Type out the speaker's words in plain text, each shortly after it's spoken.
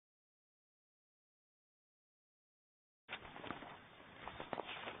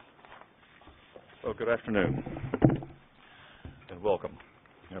Well, good afternoon and welcome,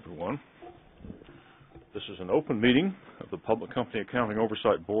 everyone. This is an open meeting of the Public Company Accounting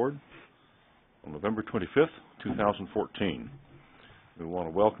Oversight Board on November 25th, 2014. We want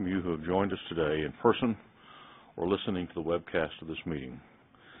to welcome you who have joined us today in person or listening to the webcast of this meeting.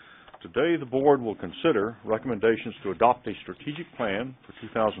 Today, the Board will consider recommendations to adopt a strategic plan for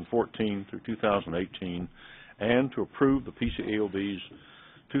 2014 through 2018 and to approve the PCAOB's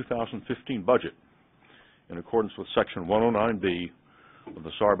 2015 budget in accordance with Section 109B of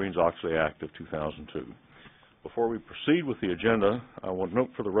the Sarbanes-Oxley Act of 2002. Before we proceed with the agenda, I want to note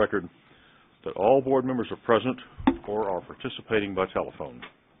for the record that all board members are present or are participating by telephone.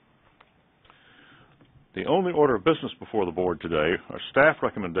 The only order of business before the board today are staff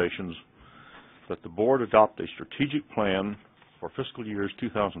recommendations that the board adopt a strategic plan for fiscal years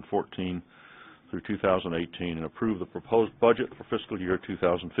 2014 through 2018 and approve the proposed budget for fiscal year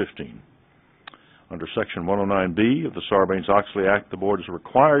 2015. Under Section 109B of the Sarbanes-Oxley Act, the board is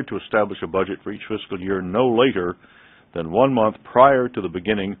required to establish a budget for each fiscal year no later than 1 month prior to the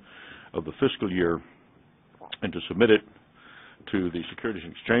beginning of the fiscal year and to submit it to the Securities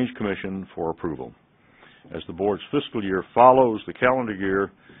and Exchange Commission for approval. As the board's fiscal year follows the calendar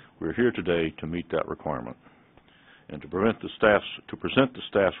year, we're here today to meet that requirement. And to present the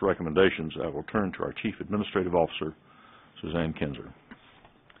staff's recommendations, I will turn to our Chief Administrative Officer, Suzanne Kinzer.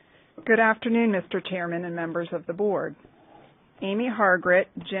 Good afternoon, Mr. Chairman and members of the board. Amy Hargret,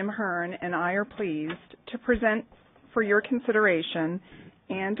 Jim Hearn, and I are pleased to present for your consideration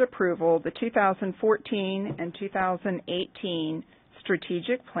and approval the 2014 and 2018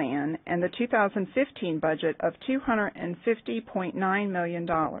 strategic plan and the 2015 budget of $250.9 million.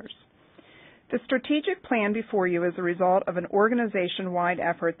 The strategic plan before you is a result of an organization-wide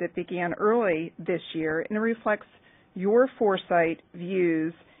effort that began early this year and reflects your foresight,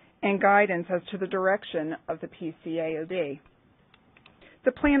 views, and guidance as to the direction of the PCAOB.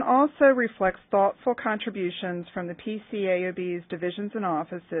 The plan also reflects thoughtful contributions from the PCAOB's divisions and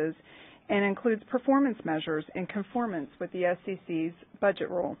offices and includes performance measures in conformance with the SEC's budget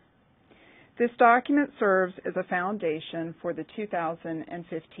rule. This document serves as a foundation for the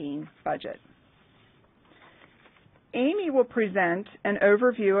 2015 budget. Amy will present an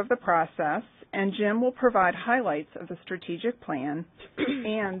overview of the process, and Jim will provide highlights of the strategic plan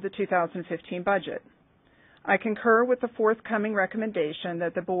and the 2015 budget. I concur with the forthcoming recommendation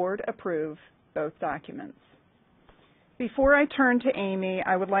that the board approve both documents. Before I turn to Amy,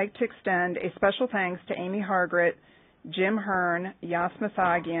 I would like to extend a special thanks to Amy Hargret, Jim Hearn, Yas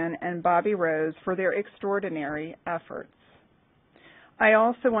Masagian, and Bobby Rose for their extraordinary efforts. I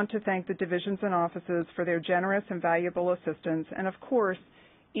also want to thank the divisions and offices for their generous and valuable assistance, and of course,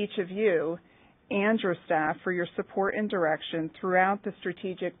 each of you and your staff for your support and direction throughout the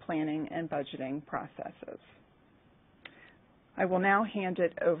strategic planning and budgeting processes. I will now hand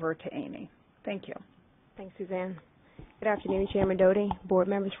it over to Amy. Thank you. Thanks, Suzanne. Good afternoon, Chairman Doty, board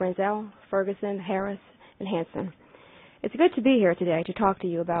members Franzel, Ferguson, Harris, and Hanson. It's good to be here today to talk to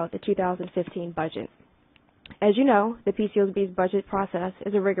you about the 2015 budget. As you know, the PCOAB's budget process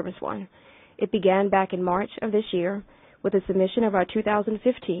is a rigorous one. It began back in March of this year with the submission of our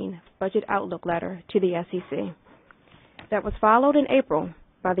 2015 Budget Outlook letter to the SEC. That was followed in April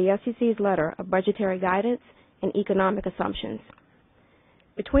by the SEC's letter of budgetary guidance and economic assumptions.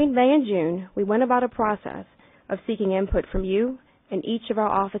 Between May and June, we went about a process of seeking input from you and each of our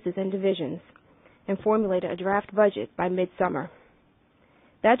offices and divisions and formulated a draft budget by midsummer.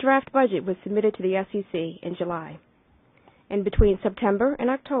 That draft budget was submitted to the SEC in July. And between September and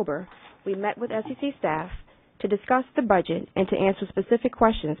October, we met with SEC staff to discuss the budget and to answer specific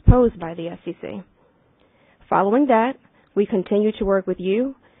questions posed by the SEC. Following that, we continued to work with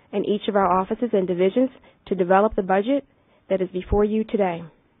you and each of our offices and divisions to develop the budget that is before you today.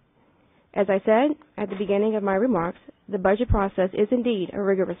 As I said at the beginning of my remarks, the budget process is indeed a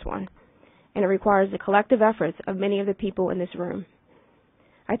rigorous one, and it requires the collective efforts of many of the people in this room.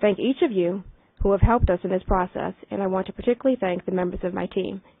 I thank each of you who have helped us in this process, and I want to particularly thank the members of my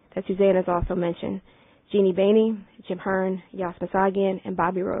team that Suzanne has also mentioned, Jeannie Bainey, Jim Hearn, Yas Masagian, and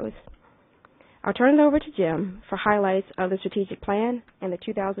Bobby Rose. I'll turn it over to Jim for highlights of the strategic plan and the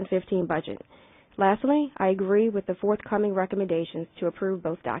 2015 budget. Lastly, I agree with the forthcoming recommendations to approve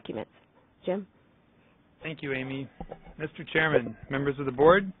both documents. Jim? Thank you, Amy. Mr. Chairman, members of the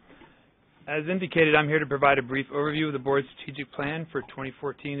board, as indicated, I'm here to provide a brief overview of the board's strategic plan for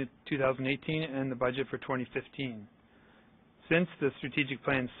 2014 to 2018 and the budget for 2015. Since the strategic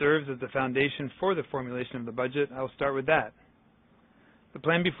plan serves as the foundation for the formulation of the budget, I'll start with that. The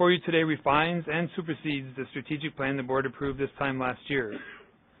plan before you today refines and supersedes the strategic plan the board approved this time last year.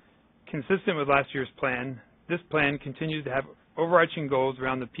 Consistent with last year's plan, this plan continues to have overarching goals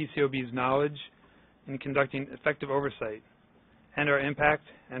around the PCOB's knowledge in conducting effective oversight, and our impact,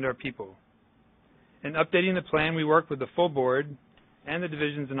 and our people. In updating the plan, we worked with the full board and the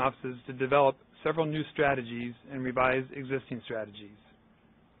divisions and offices to develop several new strategies and revise existing strategies.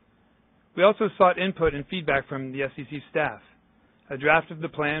 We also sought input and feedback from the SEC staff. A draft of the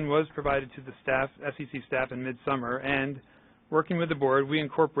plan was provided to the SEC staff in midsummer, and working with the board, we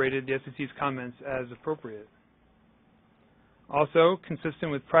incorporated the SEC's comments as appropriate. Also,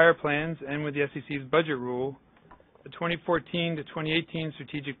 consistent with prior plans and with the SEC's budget rule, the 2014 to 2018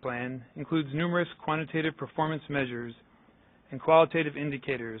 strategic plan includes numerous quantitative performance measures and qualitative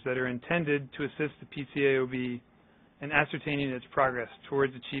indicators that are intended to assist the PCAOB in ascertaining its progress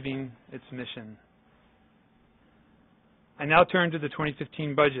towards achieving its mission. I now turn to the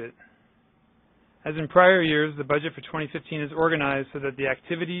 2015 budget. As in prior years, the budget for 2015 is organized so that the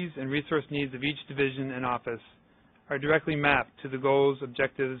activities and resource needs of each division and office are directly mapped to the goals,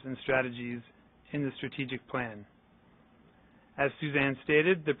 objectives, and strategies in the strategic plan. As Suzanne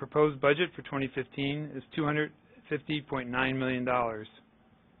stated, the proposed budget for 2015 is $250.9 million.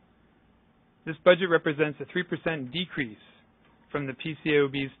 This budget represents a 3% decrease from the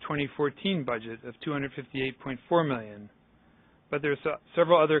PCAOB's 2014 budget of $258.4 million. But there are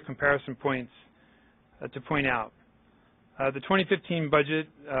several other comparison points to point out. The 2015 budget,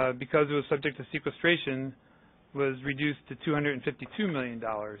 because it was subject to sequestration, was reduced to $252 million.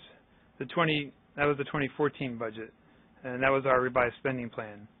 That was the 2014 budget, and that was our revised spending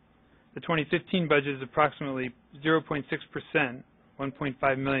plan. The 2015 budget is approximately 0.6%,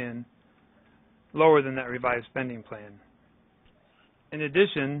 $1.5 million, lower than that revised spending plan. In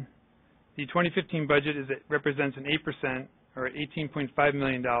addition, the 2015 budget represents an 8% or $18.5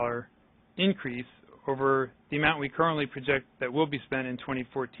 million increase over the amount we currently project that will be spent in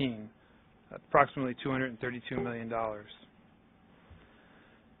 2014, approximately $232 million.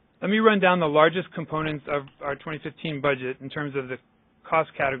 Let me run down the largest components of our 2015 budget in terms of the cost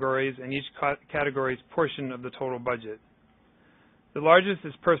categories and each category's portion of the total budget. The largest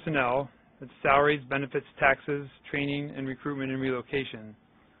is personnel. It's salaries, benefits, taxes, training, and recruitment and relocation,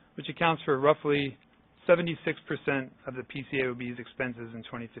 which accounts for roughly 76% of the PCAOB's expenses in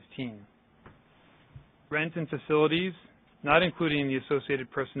 2015. Rent and facilities, not including the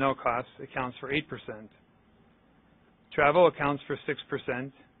associated personnel costs, accounts for 8%. Travel accounts for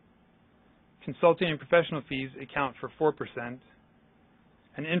 6%. Consulting and professional fees account for 4%.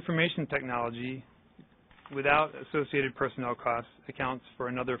 And information technology, without associated personnel costs, accounts for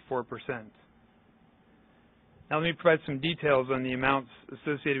another 4%. Now let me provide some details on the amounts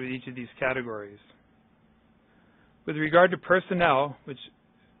associated with each of these categories. With regard to personnel, which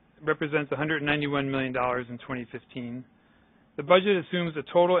represents $191 million in 2015, the budget assumes a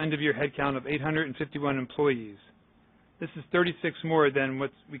total end-of-year headcount of 851 employees. This is 36 more than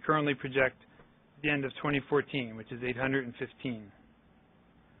what we currently project at the end of 2014, which is 815.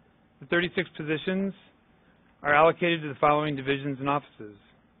 The 36 positions are allocated to the following divisions and offices: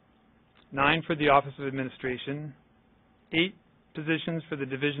 9 for the Office of Administration, 8 positions for the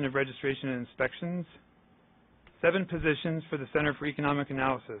Division of Registration and Inspections, 7 positions for the Center for Economic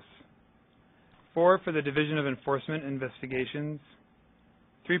Analysis, 4 for the Division of Enforcement and Investigations,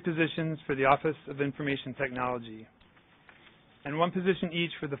 3 positions for the Office of Information Technology, and 1 position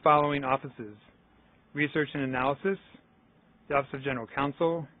each for the following offices: Research and Analysis, the Office of General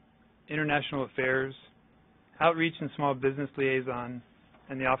Counsel, International Affairs, Outreach and Small Business Liaison,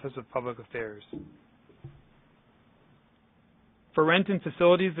 and the Office of Public Affairs. For rent and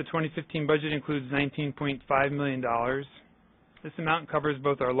facilities, the 2015 budget includes $19.5 million. This amount covers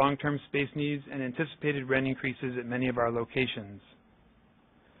both our long-term space needs and anticipated rent increases at many of our locations.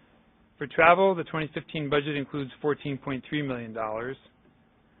 For travel, the 2015 budget includes $14.3 million.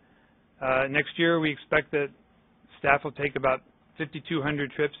 Next year, we expect that staff will take about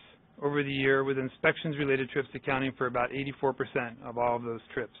 5,200 trips over the year, with inspections-related trips accounting for about 84% of all of those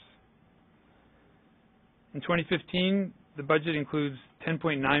trips. In 2015, the budget includes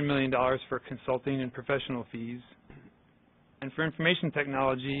 $10.9 million for consulting and professional fees. And for information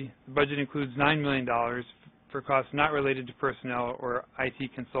technology, the budget includes $9 million for costs not related to personnel or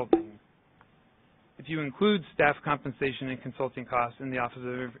IT consulting. If you include staff compensation and consulting costs in the Office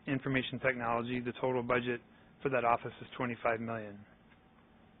of Information Technology, the total budget for that office is $25 million.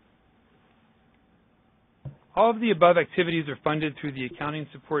 All of the above activities are funded through the accounting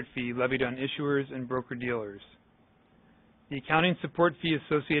support fee levied on issuers and broker-dealers. The accounting support fee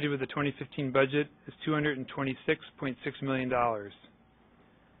associated with the 2015 budget is $226.6 million.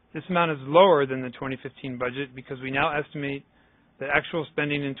 This amount is lower than the 2015 budget because we now estimate that actual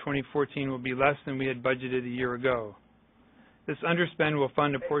spending in 2014 will be less than we had budgeted a year ago. This underspend will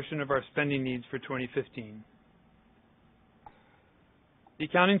fund a portion of our spending needs for 2015. The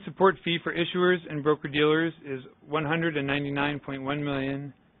accounting support fee for issuers and broker-dealers is $199.1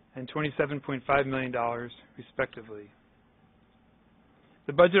 million and $27.5 million, respectively.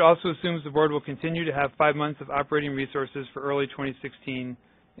 The budget also assumes the board will continue to have 5 months of operating resources for early 2016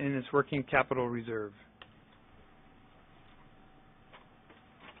 in its working capital reserve.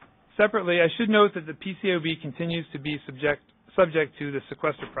 Separately, I should note that the PCAOB continues to be subject to the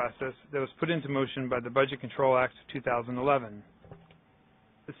sequester process that was put into motion by the Budget Control Act of 2011.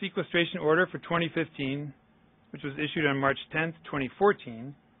 The sequestration order for 2015, which was issued on March 10,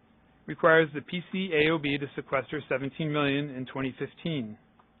 2014, requires the PCAOB to sequester $17 million in 2015.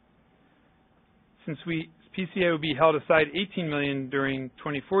 Since PCAOB held aside $18 million during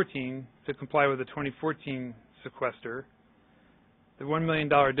 2014 to comply with the 2014 sequester, the $1 million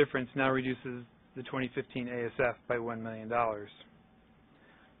difference now reduces the 2015 ASF by $1 million.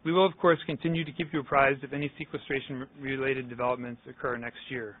 We will, of course, continue to keep you apprised if any sequestration-related developments occur next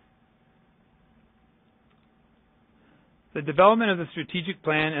year. The development of the strategic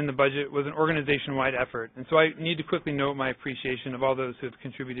plan and the budget was an organization-wide effort, and so I need to quickly note my appreciation of all those who have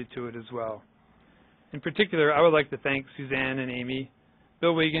contributed to it as well. In particular, I would like to thank Suzanne and Amy,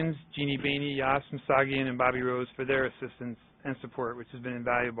 Bill Wiggins, Jeannie Bainey, Yas Masagian, and Bobby Rose for their assistance and support, which has been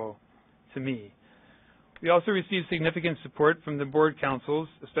invaluable to me. We also received significant support from the board councils,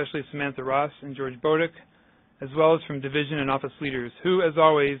 especially Samantha Ross and George Bodick, as well as from division and office leaders, who, as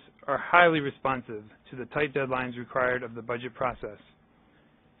always, are highly responsive to the tight deadlines required of the budget process.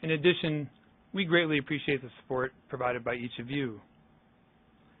 In addition, we greatly appreciate the support provided by each of you.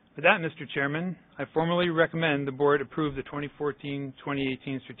 With that, Mr. Chairman, I formally recommend the board approve the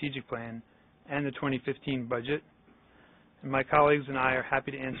 2014-2018 strategic plan and the 2015 budget. And my colleagues and I are happy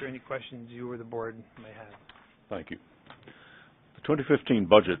to answer any questions you or the board may have. Thank you. The 2015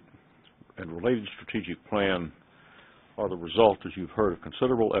 budget and related strategic plan are the result, as you've heard, of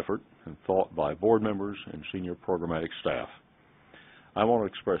considerable effort and thought by board members and senior programmatic staff. I want to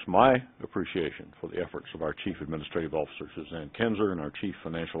express my appreciation for the efforts of our Chief Administrative Officer, Suzanne Kinzer, and our Chief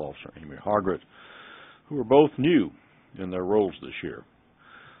Financial Officer, Amy Hargret, who are both new in their roles this year.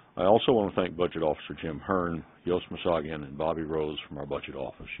 I also want to thank Budget Officer Jim Hearn, Yos Masagian, and Bobby Rose from our Budget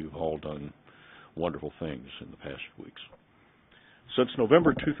Office. You've all done wonderful things in the past weeks. Since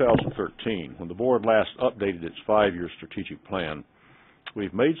November 2013, when the board last updated its 5-year strategic plan,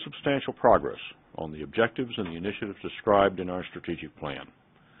 we've made substantial progress on the objectives and the initiatives described in our strategic plan.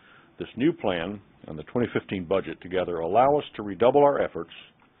 This new plan and the 2015 budget together allow us to redouble our efforts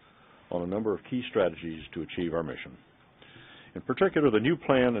on a number of key strategies to achieve our mission. In particular, the new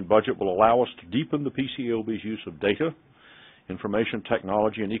plan and budget will allow us to deepen the PCAOB's use of data, information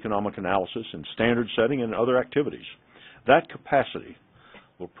technology, and economic analysis in standard setting and other activities. That capacity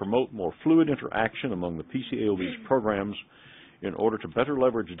will promote more fluid interaction among the PCAOB's programs in order to better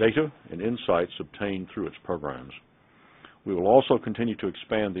leverage data and insights obtained through its programs. We will also continue to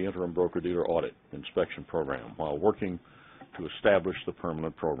expand the interim broker-dealer audit inspection program while working to establish the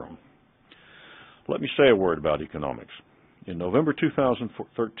permanent program. Let me say a word about economics. In November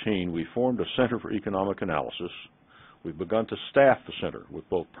 2013, we formed a Center for Economic Analysis. We've begun to staff the center with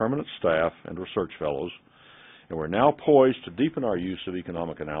both permanent staff and research fellows, and we're now poised to deepen our use of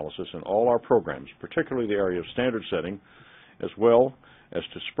economic analysis in all our programs, particularly the area of standard setting, as well as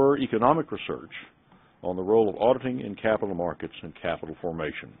to spur economic research on the role of auditing in capital markets and capital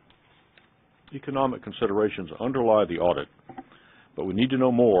formation. Economic considerations underlie the audit, but we need to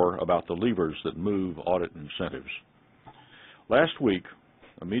know more about the levers that move audit incentives. Last week,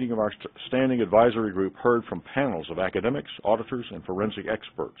 a meeting of our standing advisory group heard from panels of academics, auditors, and forensic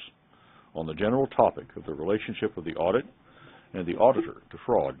experts on the general topic of the relationship of the audit and the auditor to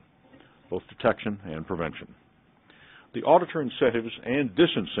fraud, both detection and prevention. The auditor incentives and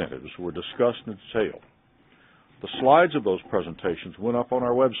disincentives were discussed in detail. The slides of those presentations went up on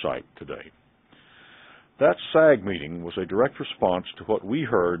our website today. That SAG meeting was a direct response to what we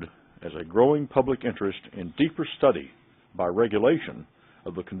heard as a growing public interest in deeper study by regulation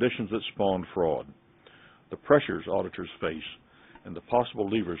of the conditions that spawn fraud, the pressures auditors face, and the possible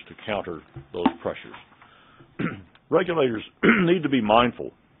levers to counter those pressures. Regulators need to be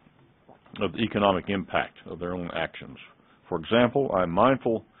mindful of the economic impact of their own actions. For example, I'm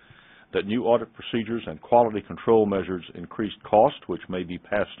mindful that new audit procedures and quality control measures increased cost, which may be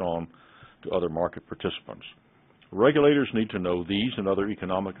passed on to other market participants. Regulators need to know these and other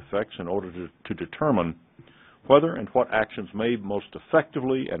economic effects in order to determine whether and what actions may most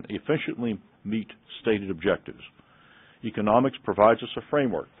effectively and efficiently meet stated objectives. Economics provides us a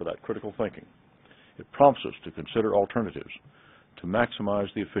framework for that critical thinking. It prompts us to consider alternatives to maximize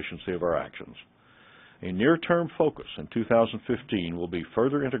the efficiency of our actions. A near-term focus in 2015 will be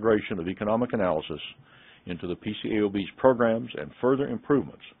further integration of economic analysis into the PCAOB's programs and further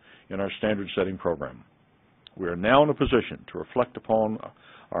improvements in our standard-setting program. We are now in a position to reflect upon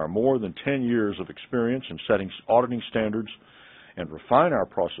our more than 10 years of experience in setting auditing standards and refine our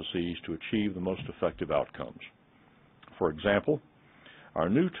processes to achieve the most effective outcomes. For example, our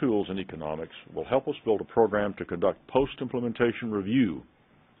new tools in economics will help us build a program to conduct post-implementation review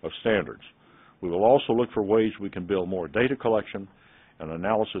of standards. We will also look for ways we can build more data collection and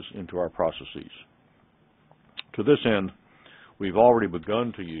analysis into our processes. To this end, we've already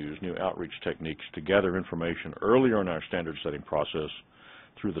begun to use new outreach techniques to gather information earlier in our standard setting process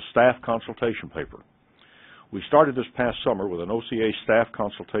through the staff consultation paper. We started this past summer with an OCA staff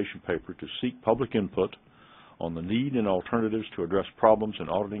consultation paper to seek public input on the need and alternatives to address problems in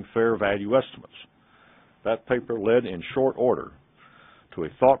auditing fair value estimates. That paper led in short order to a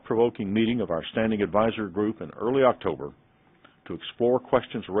thought-provoking meeting of our standing advisory group in early October to explore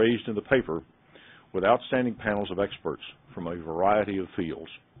questions raised in the paper with outstanding panels of experts from a variety of fields.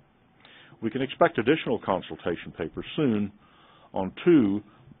 We can expect additional consultation papers soon on 2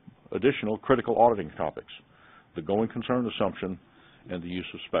 additional critical auditing topics: the going concern assumption and the use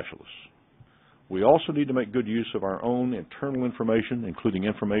of specialists. We also need to make good use of our own internal information, including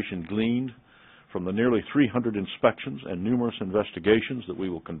information gleaned from the nearly 300 inspections and numerous investigations that we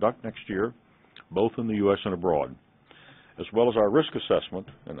will conduct next year, both in the U.S. and abroad, as well as our risk assessment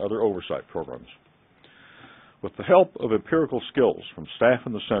and other oversight programs. With the help of empirical skills from staff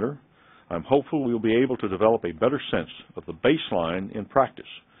in the center, I'm hopeful we will be able to develop a better sense of the baseline in practice,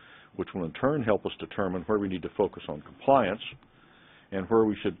 which will in turn help us determine where we need to focus on compliance and where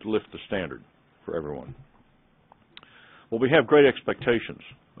we should lift the standard for everyone. Well, we have great expectations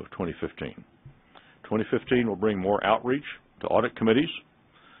of 2015. 2015 will bring more outreach to audit committees,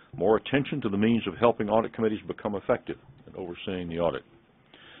 more attention to the means of helping audit committees become effective in overseeing the audit.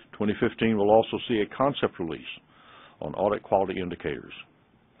 2015 will also see a concept release on audit quality indicators.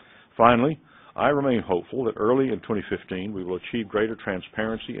 Finally, I remain hopeful that early in 2015 we will achieve greater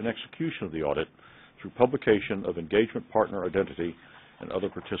transparency and execution of the audit through publication of engagement partner identity and other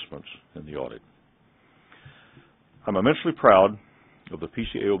participants in the audit. I'm immensely proud of the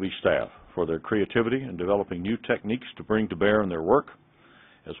PCAOB staff for their creativity in developing new techniques to bring to bear in their work,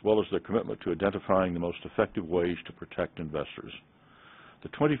 as well as their commitment to identifying the most effective ways to protect investors. The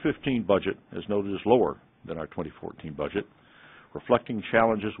 2015 budget, as noted, is lower than our 2014 budget, reflecting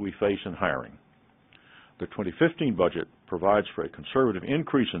challenges we face in hiring. The 2015 budget provides for a conservative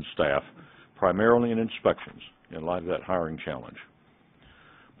increase in staff, primarily in inspections, in light of that hiring challenge.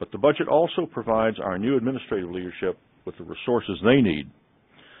 But the budget also provides our new administrative leadership with the resources they need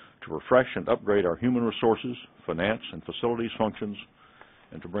to refresh and upgrade our human resources, finance, and facilities functions,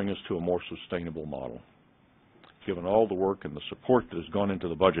 and to bring us to a more sustainable model. Given all the work and the support that has gone into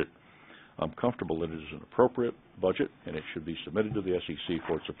the budget, I'm comfortable that it is an appropriate budget and it should be submitted to the SEC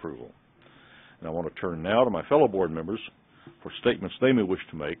for its approval. And I want to turn now to my fellow board members for statements they may wish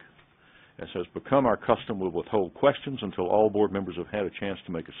to make. As has become our custom, we'll withhold questions until all board members have had a chance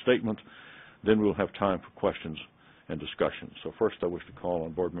to make a statement. Then we'll have time for questions and discussion. So first I wish to call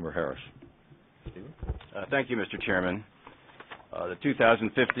on Board Member Harris. Thank you, Mr. Chairman. The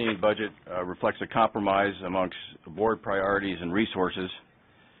 2015 budget reflects a compromise amongst board priorities and resources,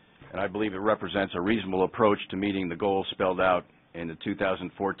 and I believe it represents a reasonable approach to meeting the goals spelled out in the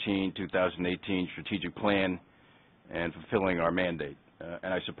 2014-2018 strategic plan and fulfilling our mandate,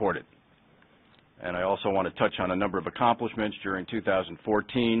 and I support it. And I also want to touch on a number of accomplishments during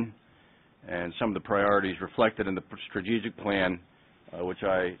 2014 and some of the priorities reflected in the strategic plan, which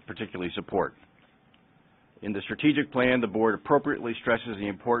I particularly support. In the strategic plan, the board appropriately stresses the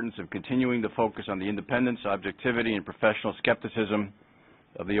importance of continuing to focus on the independence, objectivity, and professional skepticism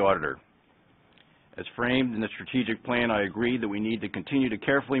of the auditor. As framed in the strategic plan, I agree that we need to continue to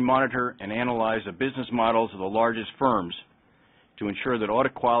carefully monitor and analyze the business models of the largest firms to ensure that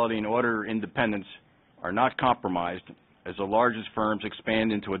audit quality and auditor independence are not compromised as the largest firms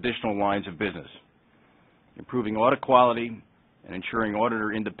expand into additional lines of business. Improving audit quality and ensuring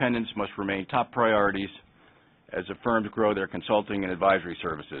auditor independence must remain top priorities as the firms grow their consulting and advisory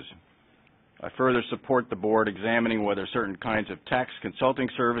services. I further support the board examining whether certain kinds of tax consulting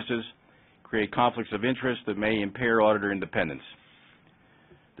services create conflicts of interest that may impair auditor independence.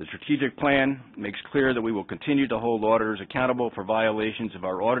 The strategic plan makes clear that we will continue to hold auditors accountable for violations of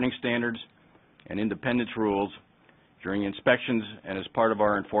our auditing standards and independence rules during inspections and as part of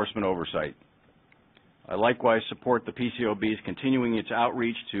our enforcement oversight. I likewise support the PCOB's continuing its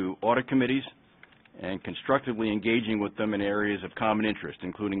outreach to audit committees and constructively engaging with them in areas of common interest,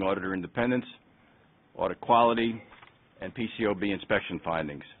 including auditor independence, audit quality, and PCOB inspection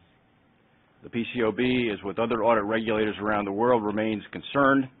findings. The PCOB, as with other audit regulators around the world, remains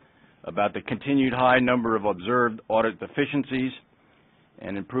concerned about the continued high number of observed audit deficiencies,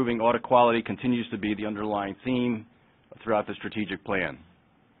 and improving audit quality continues to be the underlying theme throughout the strategic plan.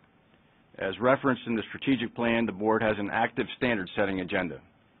 As referenced in the strategic plan, the Board has an active standard-setting agenda.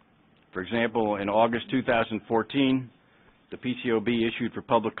 For example, in August 2014, the PCOB issued for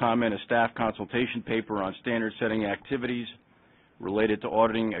public comment a staff consultation paper on standard-setting activities related to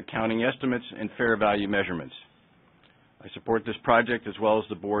auditing accounting estimates and fair value measurements. I support this project as well as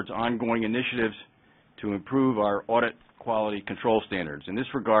the Board's ongoing initiatives to improve our audit quality control standards. In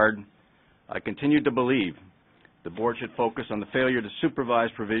this regard, I continue to believe the Board should focus on the failure to supervise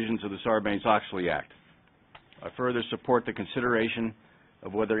provisions of the Sarbanes-Oxley Act. I further support the consideration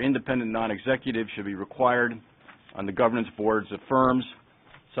of whether independent non-executives should be required on the governance boards of firms,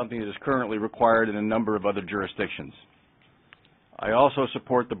 something that is currently required in a number of other jurisdictions. I also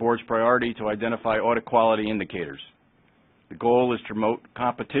support the Board's priority to identify audit quality indicators. The goal is to promote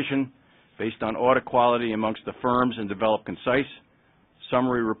competition based on audit quality amongst the firms and develop concise,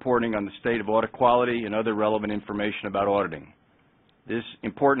 summary reporting on the state of audit quality and other relevant information about auditing. This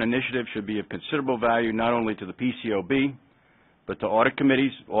important initiative should be of considerable value not only to the PCOB, but to audit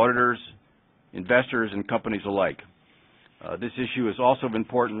committees, auditors, investors, and companies alike. This issue is also of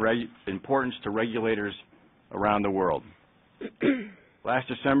importance to regulators around the world. Last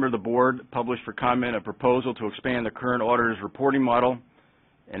December, the Board published for comment a proposal to expand the current auditor's reporting model,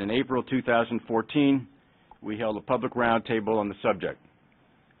 and in April 2014, we held a public roundtable on the subject.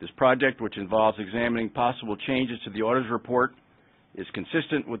 This project, which involves examining possible changes to the auditor's report, is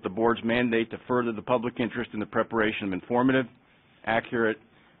consistent with the Board's mandate to further the public interest in the preparation of informative, accurate,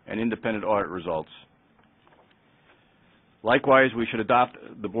 and independent audit results. Likewise, we should adopt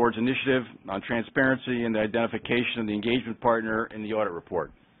the Board's initiative on transparency and the identification of the engagement partner in the audit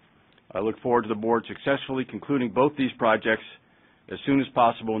report. I look forward to the Board successfully concluding both these projects as soon as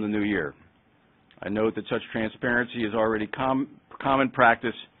possible in the new year. I note that such transparency is already common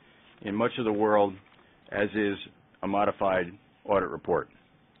practice in much of the world, as is a modified audit report.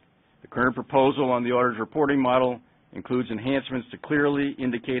 The current proposal on the auditor's reporting model includes enhancements to clearly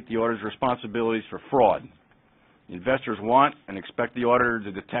indicate the auditor's responsibilities for fraud. Investors want and expect the auditor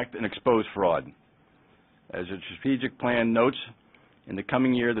to detect and expose fraud. As the strategic plan notes, in the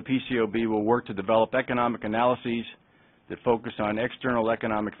coming year, the PCOB will work to develop economic analyses that focus on external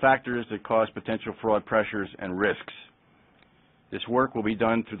economic factors that cause potential fraud pressures and risks. This work will be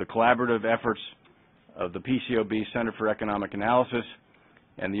done through the collaborative efforts of the PCOB Center for Economic Analysis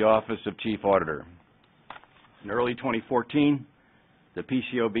and the Office of Chief Auditor. In early 2014, the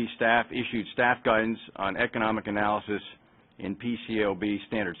PCOB staff issued staff guidance on economic analysis in PCAOB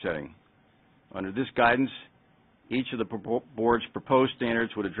standard setting. Under this guidance, each of the Board's proposed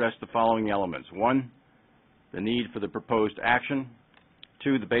standards would address the following elements. 1, the need for the proposed action.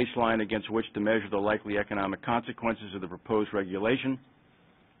 2, the baseline against which to measure the likely economic consequences of the proposed regulation.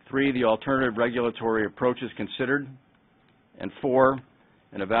 3, the alternative regulatory approaches considered. And 4,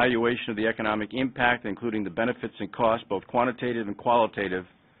 an evaluation of the economic impact, including the benefits and costs, both quantitative and qualitative,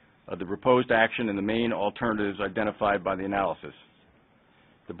 of the proposed action and the main alternatives identified by the analysis.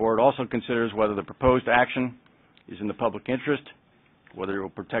 The Board also considers whether the proposed action is in the public interest, whether it will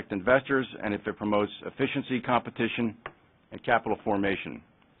protect investors, and if it promotes efficiency, competition, and capital formation.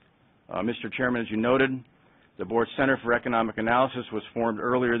 Mr. Chairman, as you noted, the Board's Center for Economic Analysis was formed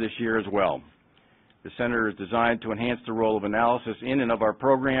earlier this year as well. The Center is designed to enhance the role of analysis in and of our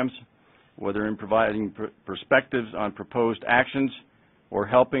programs, whether in providing perspectives on proposed actions or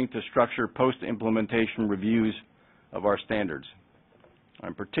helping to structure post-implementation reviews of our standards.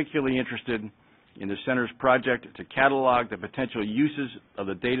 I'm particularly interested in the Center's project to catalog the potential uses of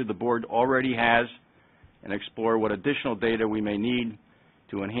the data the Board already has and explore what additional data we may need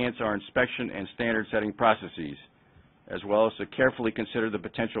to enhance our inspection and standard-setting processes, as well as to carefully consider the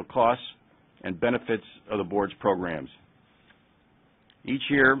potential costs and benefits of the Board's programs. Each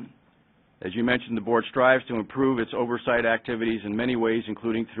year, as you mentioned, the Board strives to improve its oversight activities in many ways,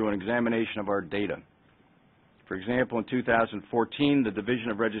 including through an examination of our data. For example, in 2014, the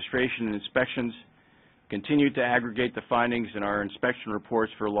Division of Registration and Inspections continued to aggregate the findings in our inspection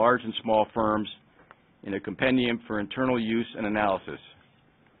reports for large and small firms in a compendium for internal use and analysis.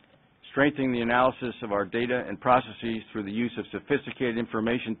 Strengthening the analysis of our data and processes through the use of sophisticated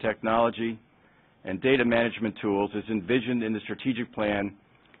information technology and data management tools, as envisioned in the strategic plan,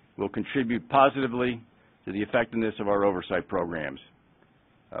 will contribute positively to the effectiveness of our oversight programs.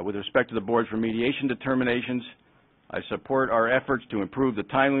 With respect to the Board's remediation determinations, I support our efforts to improve the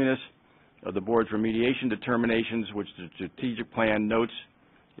timeliness of the Board's remediation determinations, which the strategic plan notes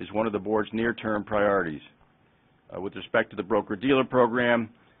is one of the Board's near-term priorities. With respect to the broker-dealer program,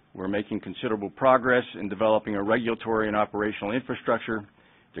 we're making considerable progress in developing a regulatory and operational infrastructure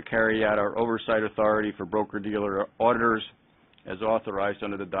to carry out our oversight authority for broker-dealer auditors as authorized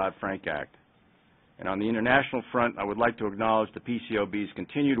under the Dodd-Frank Act. And on the international front, I would like to acknowledge the PCOB's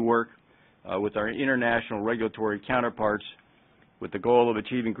continued work with our international regulatory counterparts with the goal of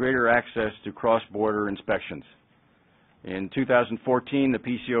achieving greater access to cross-border inspections. In 2014, the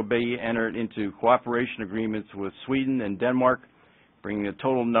PCOB entered into cooperation agreements with Sweden and Denmark, bringing the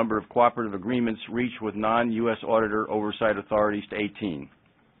total number of cooperative agreements reached with non-U.S. auditor oversight authorities to 18.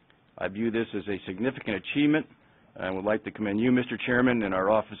 I view this as a significant achievement, and I would like to commend you, Mr. Chairman, and our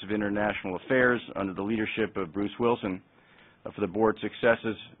Office of International Affairs under the leadership of Bruce Wilson for the Board's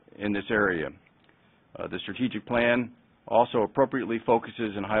successes in this area. The strategic plan also appropriately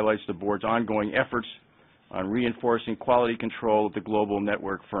focuses and highlights the Board's ongoing efforts on reinforcing quality control of the global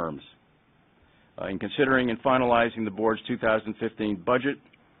network firms. In considering and finalizing the Board's 2015 budget,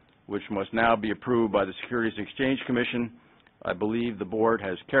 which must now be approved by the Securities and Exchange Commission, I believe the Board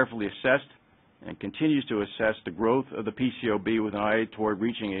has carefully assessed and continues to assess the growth of the PCOB with an eye toward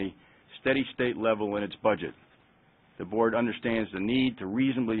reaching a steady state level in its budget. The Board understands the need to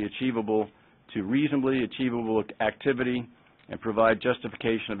reasonably achievable activity and provide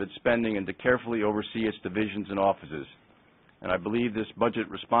justification of its spending and to carefully oversee its divisions and offices. And I believe this budget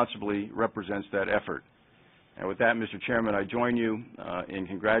responsibly represents that effort. And with that, Mr. Chairman, I join you in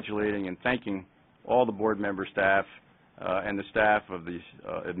congratulating and thanking all the Board member staff and the staff of the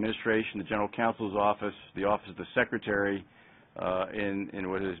administration, the General Counsel's office, the Office of the Secretary, in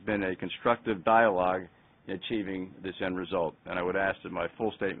what has been a constructive dialogue in achieving this end result. And I would ask that my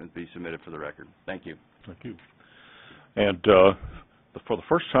full statement be submitted for the record. Thank you. Thank you. And for the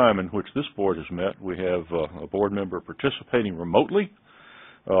first time in which this Board has met, we have a Board member participating remotely,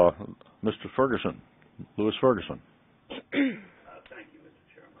 Mr. Ferguson, Louis Ferguson. Thank you, Mr.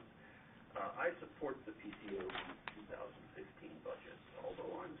 Chairman. I support the PCAOB 2015 budget,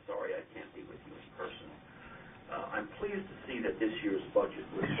 although I'm sorry I can't be with you in person. I'm pleased to see that this year's budget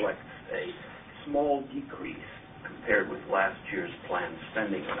reflects a small decrease compared with last year's planned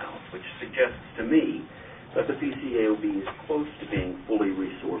spending amount, which suggests to me that the PCAOB is close to being fully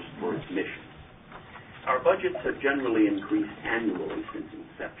resourced for its mission. Our budgets have generally increased annually since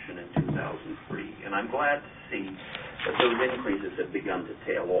inception in 2003, and I'm glad to see that those increases have begun to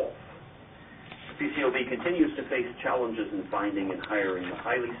tail off. The PCAOB continues to face challenges in finding and hiring the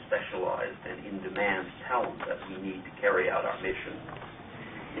highly specialized and in-demand talent that we need to carry out our mission.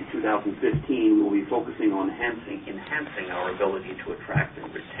 In 2015, we will be focusing on enhancing our ability to attract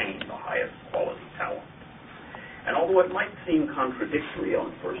and retain the highest quality talent. And although it might seem contradictory on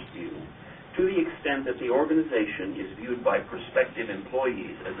first view, to the extent that the organization is viewed by prospective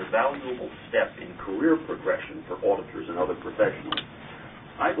employees as a valuable step in career progression for auditors and other professionals,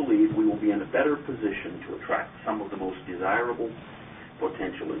 I believe we will be in a better position to attract some of the most desirable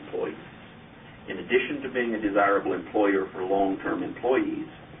potential employees. In addition to being a desirable employer for long-term employees,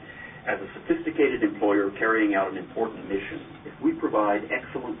 as a sophisticated employer carrying out an important mission, if we provide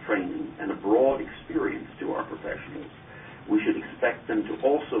excellent training and a broad experience to our professionals, we should expect them to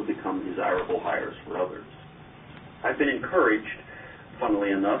also become desirable hires for others. I've been encouraged,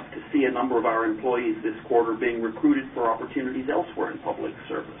 funnily enough, to see a number of our employees this quarter being recruited for opportunities elsewhere in public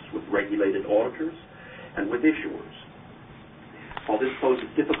service with regulated auditors and with issuers. While this poses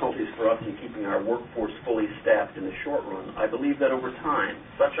difficulties for us in keeping our workforce fully staffed in the short run, I believe that over time,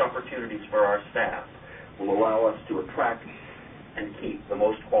 such opportunities for our staff will allow us to attract and keep the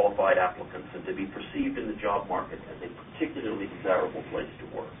most qualified applicants and to be perceived in the job market as a particularly desirable place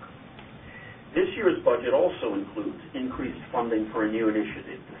to work. This year's budget also includes increased funding for a new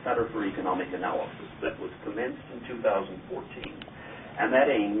initiative, the Center for Economic Analysis, that was commenced in 2014. And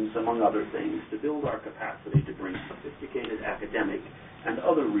that aims, among other things, to build our capacity to bring sophisticated academic and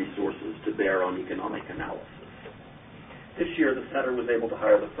other resources to bear on economic analysis. This year, the Center was able to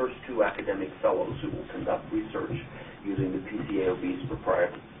hire the first 2 academic fellows who will conduct research using the PCAOB's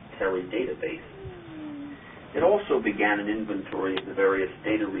proprietary database. It also began an inventory of the various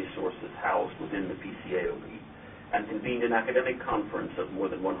data resources housed within the PCAOB and convened an academic conference of more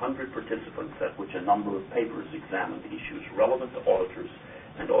than 100 participants at which a number of papers examined issues relevant to auditors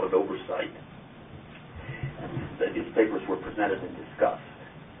and audit oversight. And these papers were presented and discussed.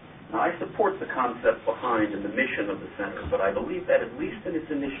 Now, I support the concept behind and the mission of the Center, but I believe that at least in its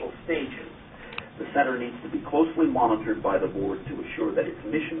initial stages, The center needs to be closely monitored by the board to assure that its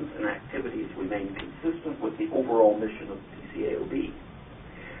missions and activities remain consistent with the overall mission of PCAOB.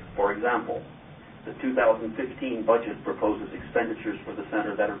 For example, the 2015 budget proposes expenditures for the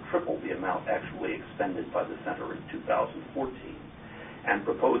center that are triple the amount actually expended by the center in 2014, and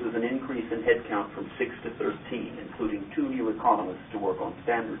proposes an increase in headcount from 6 to 13, including 2 new economists to work on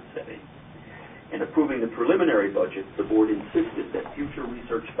standard setting. In approving the preliminary budget, the board insisted that future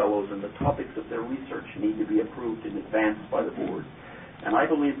research fellows and the topics of their research need to be approved in advance by the board, and I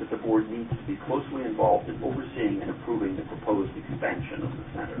believe that the board needs to be closely involved in overseeing and approving the proposed expansion of the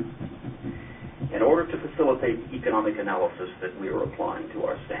center. In order to facilitate economic analysis that we are applying to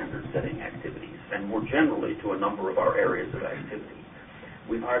our standard setting activities, and more generally to a number of our areas of activity,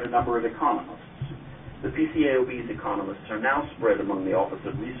 we've hired a number of economists. The PCAOB's economists are now spread among the Office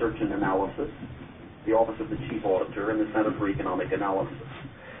of Research and Analysis, the Office of the Chief Auditor, and the Center for Economic Analysis.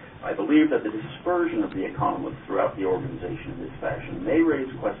 I believe that the dispersion of the economists throughout the organization in this fashion may raise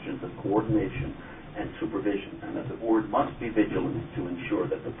questions of coordination and supervision, and that the board must be vigilant to ensure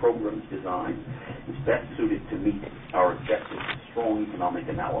that the program's design is best suited to meet our objectives of strong economic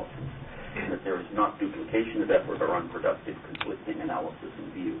analysis, and that there is not duplication of effort or unproductive conflicting analysis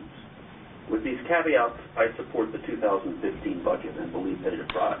and views. With these caveats, I support the 2015 budget and believe that it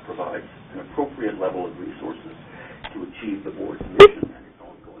provides an appropriate level of resources to achieve the board's mission and its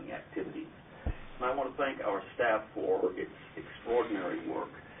ongoing activities. And I want to thank our staff for its extraordinary work,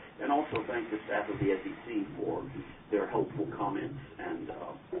 and also thank the staff of the SEC for their helpful comments and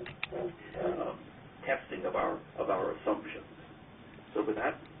testing of our assumptions. So with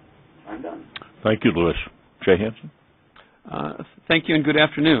that, I'm done. Thank you, Louis. Jay Hanson. Thank you and good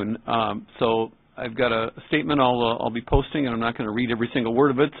afternoon. So I've got a statement I'll be posting, and I'm not going to read every single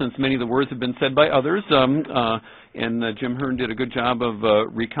word of it since many of the words have been said by others. And Jim Hearn did a good job of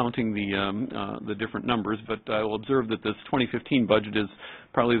recounting the different numbers, but I will observe that this 2015 budget is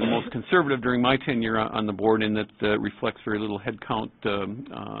probably the most conservative during my tenure on the board, in that reflects very little headcount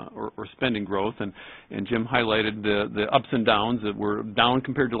or spending growth. And Jim highlighted the ups and downs, that we're down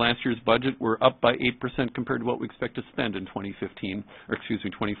compared to last year's budget. We're up by 8% compared to what we expect to spend in 2014.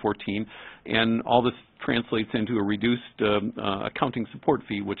 And all this translates into a reduced accounting support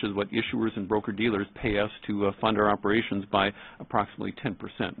fee, which is what issuers and broker-dealers pay us to fund our operations, by approximately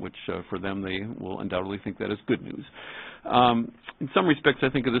 10%, which for them, they will undoubtedly think that is good news. In some respects, I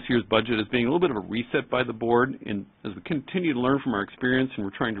think of this year's budget as being a little bit of a reset by the board, as we continue to learn from our experience, and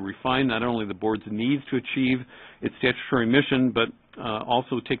we're trying to refine not only the board's needs to achieve its statutory mission, but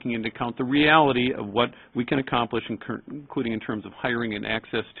also taking into account the reality of what we can accomplish, including in terms of hiring and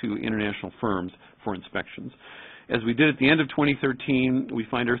access to international firms for inspections. As we did at the end of 2013, we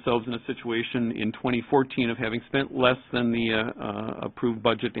find ourselves in a situation in 2014 of having spent less than the approved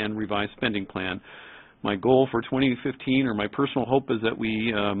budget and revised spending plan. My goal for 2015, or my personal hope, is that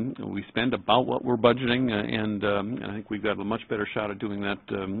we spend about what we're budgeting, and I think we've got a much better shot at doing that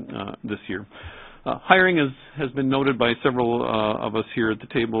this year. Hiring has been noted by several of us here at the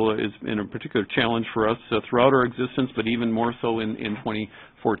table is in a particular challenge for us throughout our existence, but even more so in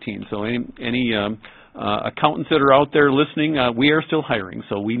 2014. So any accountants that are out there listening, we are still hiring,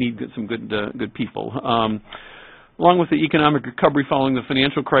 so we need some good people. Along with the economic recovery following the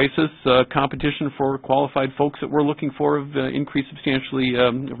financial crisis, competition for qualified folks that we're looking for have increased substantially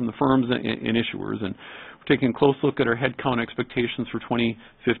from the firms and issuers. And we're taking a close look at our headcount expectations for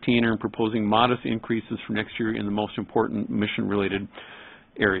 2015 and proposing modest increases for next year in the most important mission-related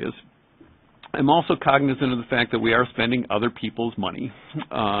areas. I'm also cognizant of the fact that we are spending other people's money.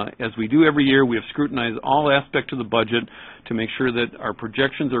 As we do every year, we have scrutinized all aspects of the budget to make sure that our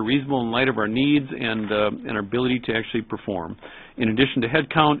projections are reasonable in light of our needs and our ability to actually perform. In addition to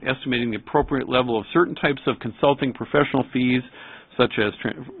headcount, estimating the appropriate level of certain types of consulting professional fees, such as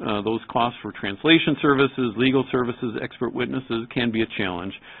those costs for translation services, legal services, expert witnesses, can be a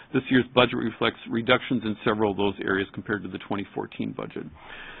challenge. This year's budget reflects reductions in several of those areas compared to the 2014 budget.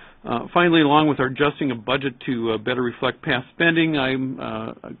 Finally, along with our adjusting of budget to better reflect past spending, I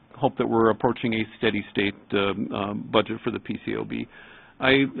hope that we're approaching a steady state budget for the PCOB.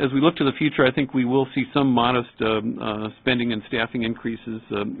 As we look to the future, I think we will see some modest spending and staffing increases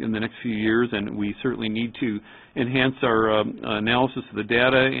in the next few years, and we certainly need to enhance our analysis of the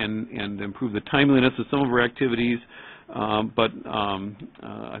data and improve the timeliness of some of our activities. But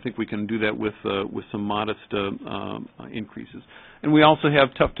I think we can do that with some modest increases. And we also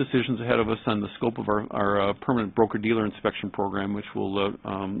have tough decisions ahead of us on the scope of our permanent broker-dealer inspection program, which will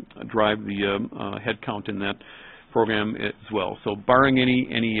drive the headcount in that program as well. So barring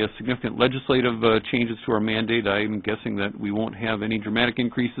any significant legislative changes to our mandate, I'm guessing that we won't have any dramatic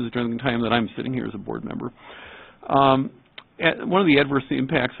increases during the time that I'm sitting here as a board member. One of the adverse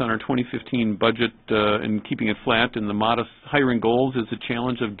impacts on our 2015 budget and keeping it flat and the modest hiring goals is the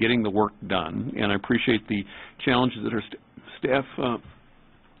challenge of getting the work done. And I appreciate the challenges that our staff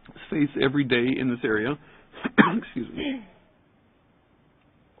face every day in this area. Excuse me.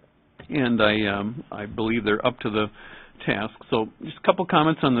 And I believe they're up to the task. So just a couple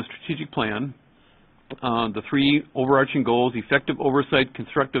comments on the strategic plan. The three overarching goals: effective oversight,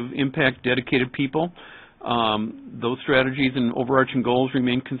 constructive impact, dedicated people. Those strategies and overarching goals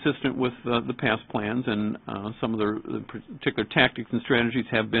remain consistent with the past plans, and some of the particular tactics and strategies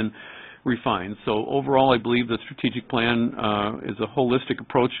have been refined. So overall, I believe the strategic plan is a holistic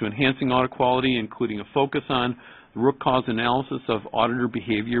approach to enhancing audit quality, including a focus on the root cause analysis of auditor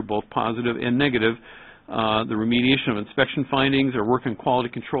behavior, both positive and negative, the remediation of inspection findings, our work on quality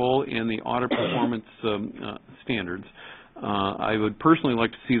control, and the audit performance standards. I would personally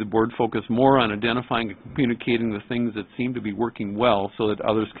like to see the board focus more on identifying and communicating the things that seem to be working well so that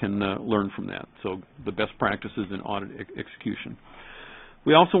others can learn from that. So the best practices in audit execution.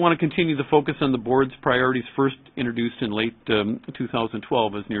 We also want to continue to focus on the board's priorities first introduced in late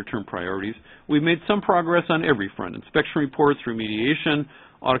 2012 as near-term priorities. We've made some progress on every front: inspection reports, remediation,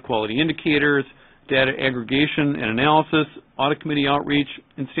 audit quality indicators, data aggregation and analysis, audit committee outreach,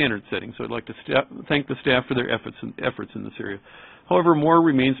 and standard setting. So I'd like to thank the staff for their efforts in this area. However, more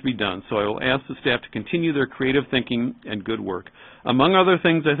remains to be done, so I will ask the staff to continue their creative thinking and good work. Among other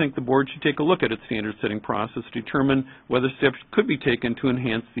things, I think the board should take a look at its standard setting process to determine whether steps could be taken to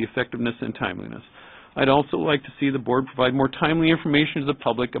enhance the effectiveness and timeliness. I'd also like to see the board provide more timely information to the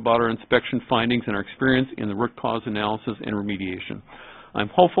public about our inspection findings and our experience in the root cause analysis and remediation. I'm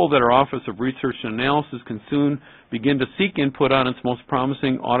hopeful that our Office of Research and Analysis can soon begin to seek input on its most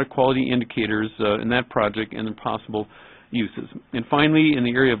promising audit quality indicators in that project and their possible uses. And finally, in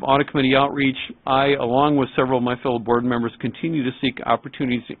the area of audit committee outreach, I, along with several of my fellow board members, continue to seek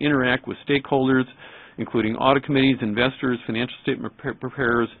opportunities to interact with stakeholders, including audit committees, investors, financial statement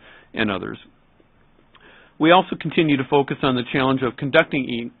preparers, and others. We also continue to focus on the challenge of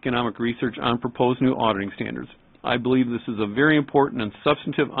conducting economic research on proposed new auditing standards. I believe this is a very important and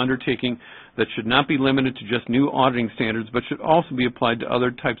substantive undertaking that should not be limited to just new auditing standards, but should also be applied to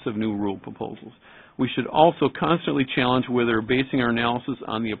other types of new rule proposals. We should also constantly challenge whether we're basing our analysis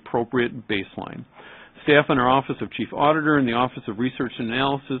on the appropriate baseline. Staff in our Office of Chief Auditor and the Office of Research and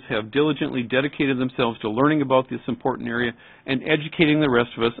Analysis have diligently dedicated themselves to learning about this important area and educating the rest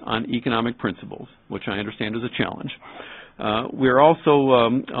of us on economic principles, which I understand is a challenge. We are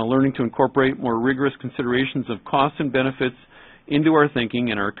also learning to incorporate more rigorous considerations of costs and benefits into our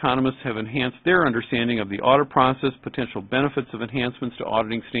thinking, and our economists have enhanced their understanding of the audit process, potential benefits of enhancements to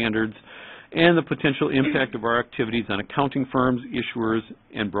auditing standards, and the potential impact of our activities on accounting firms, issuers,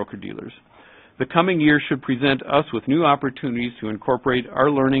 and broker-dealers. The coming year should present us with new opportunities to incorporate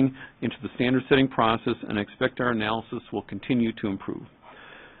our learning into the standard-setting process, and I expect our analysis will continue to improve.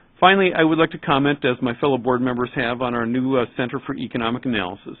 Finally, I would like to comment, as my fellow board members have, on our new Center for Economic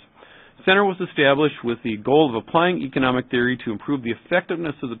Analysis. The center was established with the goal of applying economic theory to improve the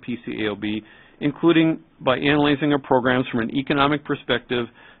effectiveness of the PCAOB, including by analyzing our programs from an economic perspective,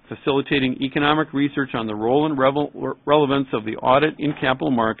 facilitating economic research on the role and relevance of the audit in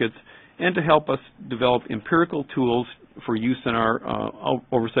capital markets, and to help us develop empirical tools for use in our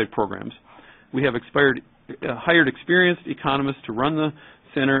oversight programs. We have hired experienced economists to run the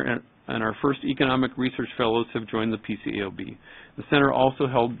center, and our first economic research fellows have joined the PCAOB. The center also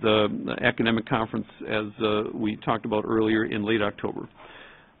held the academic conference, as we talked about earlier, in late October.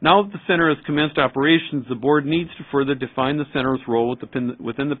 Now that the center has commenced operations, the board needs to further define the center's role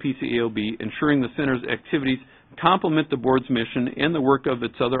within the PCAOB, ensuring the center's activities complement the board's mission and the work of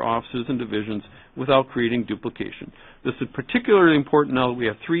its other offices and divisions without creating duplication. This is particularly important now that we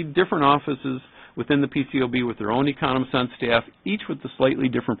have three different offices within the PCAOB with their own economists on staff, each with a slightly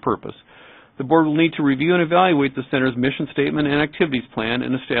different purpose. The board will need to review and evaluate the center's mission statement and activities plan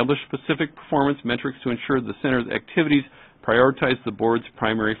and establish specific performance metrics to ensure the center's activities prioritize the board's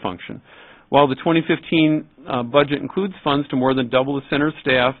primary function. While the 2015 budget includes funds to more than double the center's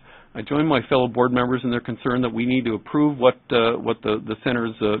staff, I join my fellow board members in their concern that we need to approve what the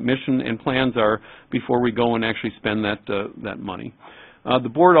center's mission and plans are before we go and actually spend that money. The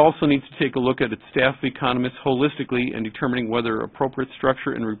board also needs to take a look at its staff of economists holistically in determining whether appropriate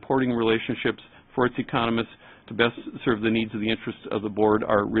structure and reporting relationships for its economists to best serve the needs of the interests of the board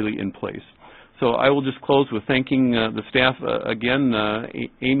are really in place. So I will just close with thanking the staff again.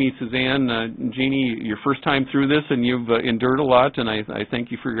 Amy, Suzanne, Jeannie, your first time through this, and you've endured a lot, and I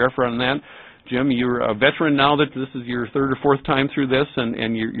thank you for your effort on that. Jim, you're a veteran now that this is your third or fourth time through this,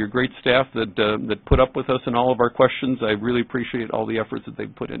 and your great staff that put up with us in all of our questions. I really appreciate all the efforts that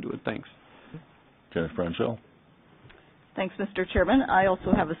they've put into it. Thanks. Okay, Franzel. Thanks, Mr. Chairman. I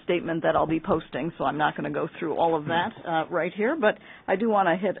also have a statement that I'll be posting, so I'm not going to go through all of that right here, but I do want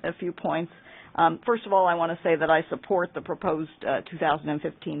to hit a few points. First of all, I want to say that I support the proposed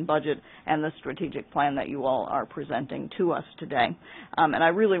 2015 budget and the strategic plan that you all are presenting to us today. And I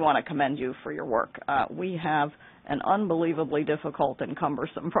really want to commend you for your work. We have an unbelievably difficult and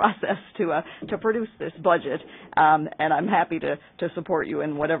cumbersome process to produce this budget, and I'm happy to support you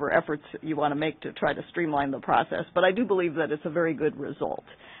in whatever efforts you want to make to try to streamline the process. But I do believe that it's a very good result.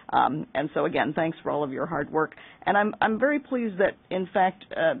 And so again, thanks for all of your hard work. And I'm very pleased that, in fact,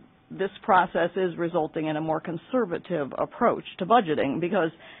 this process is resulting in a more conservative approach to budgeting, because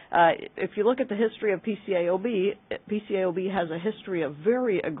if you look at the history of PCAOB, PCAOB has a history of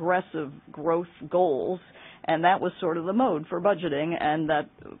very aggressive growth goals, and that was sort of the mode for budgeting, and that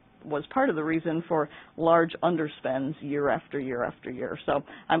was part of the reason for large underspends year after year after year. So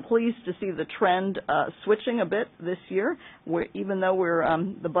I'm pleased to see the trend switching a bit this year, even though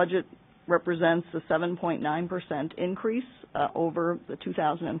the budget represents a 7.9% increase over the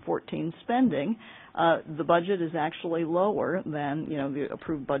 2014 spending. The budget is actually lower than the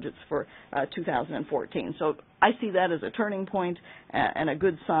approved budgets for 2014. So I see that as a turning point and a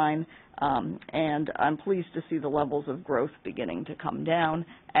good sign, and I'm pleased to see the levels of growth beginning to come down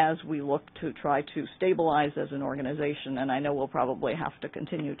as we look to try to stabilize as an organization. And I know we'll probably have to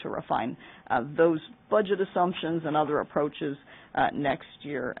continue to refine those budget assumptions and other approaches next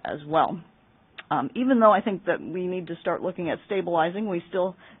year as well. Even though I think that we need to start looking at stabilizing, we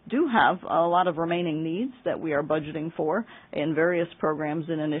still do have a lot of remaining needs that we are budgeting for in various programs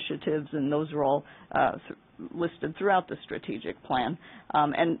and initiatives, and those are all listed throughout the strategic plan.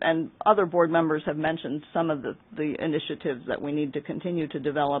 And other board members have mentioned some of the initiatives that we need to continue to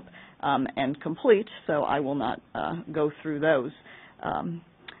develop and complete, so I will not go through those.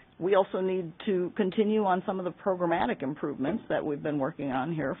 We also need to continue on some of the programmatic improvements that we've been working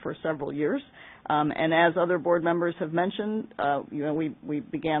on here for several years. And as other board members have mentioned, we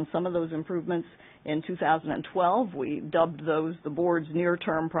began some of those improvements in 2012. We dubbed those the board's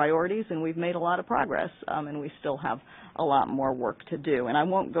near-term priorities, and we've made a lot of progress, and we still have a lot more work to do. And I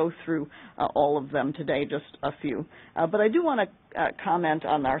won't go through all of them today, just a few. But I do want to comment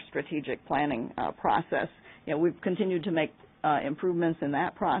on our strategic planning process. We've continued to make improvements in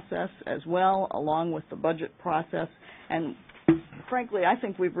that process as well, along with the budget process. And frankly, I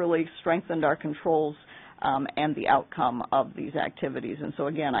think we've really strengthened our controls and the outcome of these activities. And so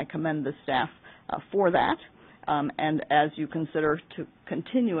again, I commend the staff for that. And as you consider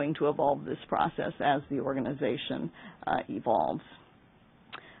continuing to evolve this process as the organization evolves.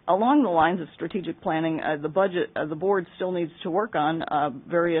 Along the lines of strategic planning, the board still needs to work on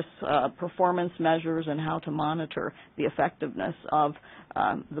various performance measures and how to monitor the effectiveness of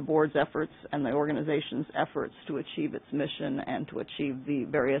the board's efforts and the organization's efforts to achieve its mission and to achieve the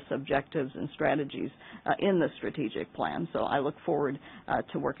various objectives and strategies in the strategic plan. So I look forward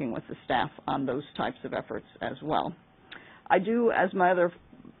to working with the staff on those types of efforts as well. I do, as my other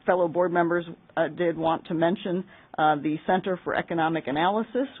fellow board members did, want to mention the Center for Economic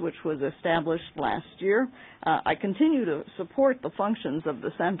Analysis, which was established last year. I continue to support the functions of the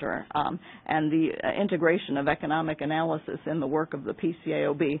center and the integration of economic analysis in the work of the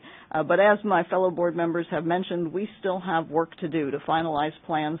PCAOB. But as my fellow board members have mentioned, we still have work to do to finalize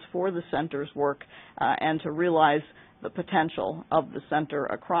plans for the center's work and to realize the potential of the center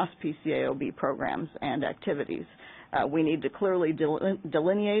across PCAOB programs and activities. We need to clearly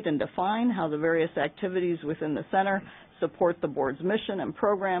delineate and define how the various activities within the center support the board's mission and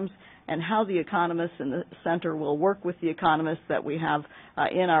programs, and how the economists in the center will work with the economists that we have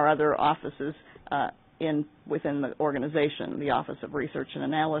in our other offices within the organization, the Office of Research and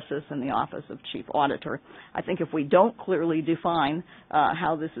Analysis and the Office of Chief Auditor. I think if we don't clearly define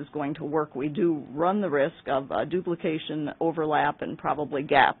how this is going to work, we do run the risk of duplication, overlap, and probably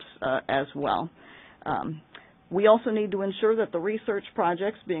gaps as well. We also need to ensure that the research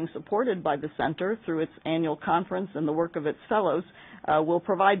projects being supported by the center through its annual conference and the work of its fellows will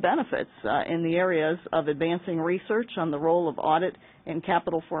provide benefits in the areas of advancing research on the role of audit in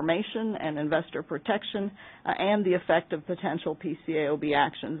capital formation and investor protection and the effect of potential PCAOB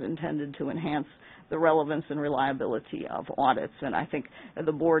actions intended to enhance the relevance and reliability of audits. And I think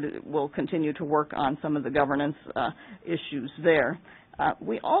the board will continue to work on some of the governance issues there.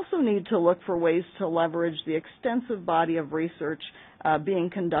 We also need to look for ways to leverage the extensive body of research being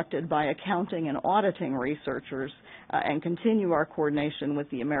conducted by accounting and auditing researchers and continue our coordination with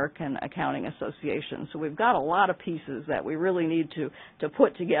the American Accounting Association. So we've got a lot of pieces that we really need to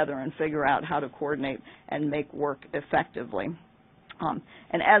put together and figure out how to coordinate and make work effectively.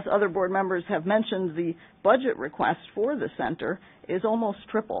 And as other board members have mentioned, the budget request for the center is almost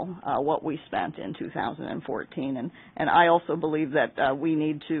triple what we spent in 2014. And I also believe that we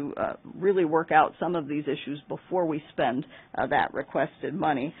need to really work out some of these issues before we spend that requested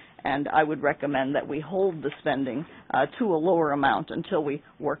money. And I would recommend that we hold the spending to a lower amount until we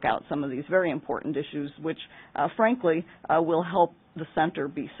work out some of these very important issues, which frankly will help the center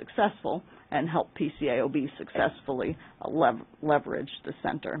be successful and help PCAOB successfully leverage the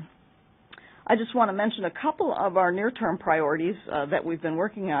center. I just want to mention a couple of our near-term priorities that we've been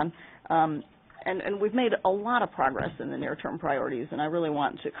working on, and we've made a lot of progress in the near-term priorities, and I really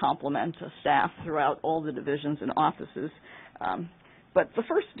want to compliment staff throughout all the divisions and offices. But the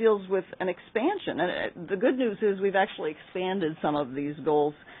first deals with an expansion, and the good news is we've actually expanded some of these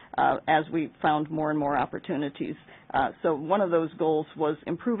goals as we found more and more opportunities. So one of those goals was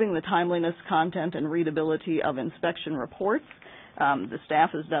improving the timeliness, content, and readability of inspection reports. The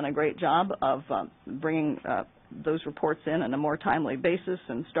staff has done a great job of bringing those reports in on a more timely basis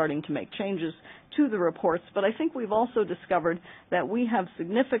and starting to make changes to the reports. But I think we've also discovered that we have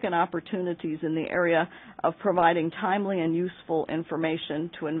significant opportunities in the area of providing timely and useful information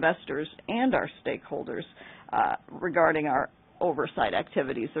to investors and our stakeholders regarding our oversight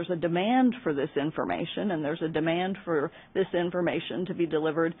activities. There's a demand for this information, and there's a demand for this information to be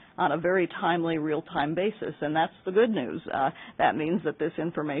delivered on a very timely, real-time basis, and that's the good news. That means that this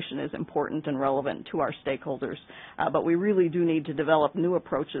information is important and relevant to our stakeholders, but we really do need to develop new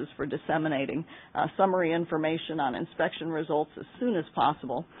approaches for disseminating summary information on inspection results as soon as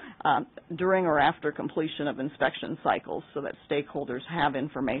possible during or after completion of inspection cycles so that stakeholders have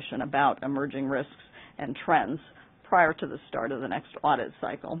information about emerging risks and trends prior to the start of the next audit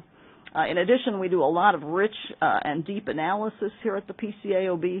cycle. In addition, we do a lot of rich and deep analysis here at the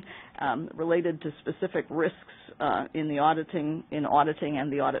PCAOB related to specific risks in auditing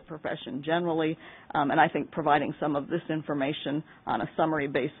and the audit profession generally, and I think providing some of this information on a summary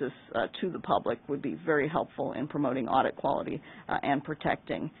basis to the public would be very helpful in promoting audit quality and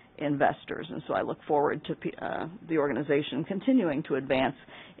protecting investors. And so I look forward to the organization continuing to advance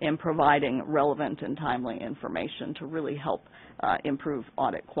in providing relevant and timely information to really help improve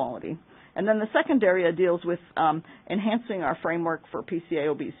audit quality. And then the second area deals with enhancing our framework for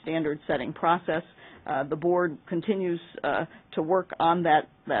PCAOB's standard setting process. The board continues to work on that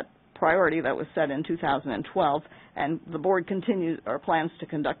priority that was set in 2012, and the board plans to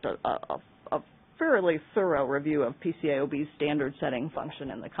conduct a fairly thorough review of PCAOB's standard setting function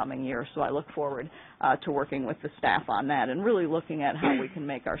in the coming year. So I look forward to working with the staff on that and really looking at how we can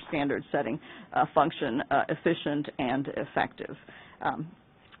make our standard setting function efficient and effective.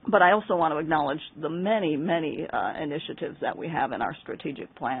 But I also want to acknowledge the many, many initiatives that we have in our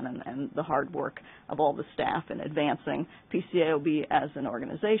strategic plan and the hard work of all the staff in advancing PCAOB as an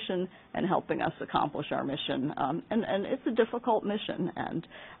organization and helping us accomplish our mission. And it's a difficult mission. And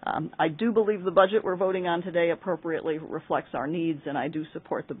I do believe the budget we're voting on today appropriately reflects our needs, and I do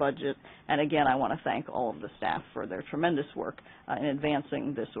support the budget. And again, I want to thank all of the staff for their tremendous work in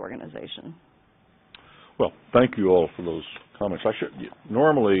advancing this organization. Well, thank you all for those comments.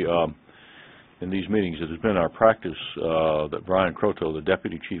 Normally, in these meetings, it has been our practice that Brian Croteau, the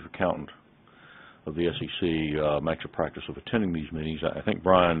Deputy Chief Accountant of the SEC, makes a practice of attending these meetings. I think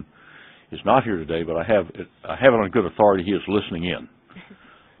Brian is not here today, but I have it on good authority he is listening in.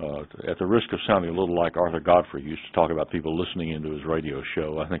 At the risk of sounding a little like Arthur Godfrey, who used to talk about people listening into his radio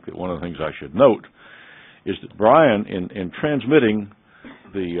show, I think that one of the things I should note is that Brian, in transmitting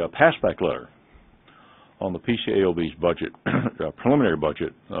the passback letter on the PCAOB's budget, preliminary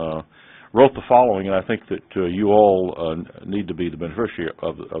budget, wrote the following, and I think that you all need to be the beneficiary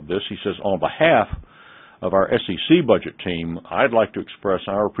of this. He says, on behalf of our SEC budget team, I'd like to express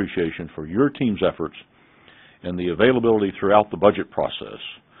our appreciation for your team's efforts and the availability throughout the budget process.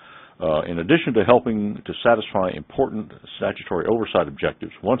 In addition to helping to satisfy important statutory oversight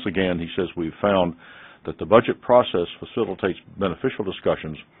objectives, once again, he says, we've found that the budget process facilitates beneficial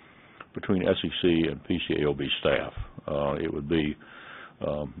discussions between SEC and PCAOB staff. It would be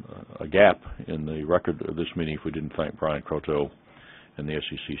a gap in the record of this meeting if we didn't thank Brian Croteau and the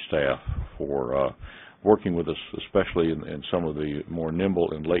SEC staff for working with us, especially in some of the more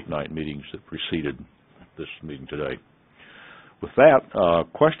nimble and late-night meetings that preceded this meeting today. With that,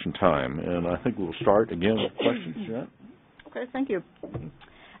 question time, and I think we'll start again with questions, Jeanette. Okay, thank you.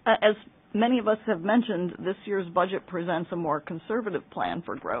 As many of us have mentioned, this year's budget presents a more conservative plan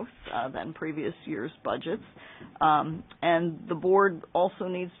for growth than previous year's budgets. And the board also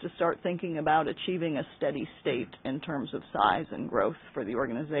needs to start thinking about achieving a steady state in terms of size and growth for the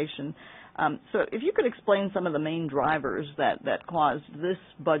organization. So if you could explain some of the main drivers that caused this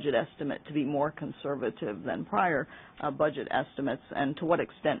budget estimate to be more conservative than prior budget estimates, and to what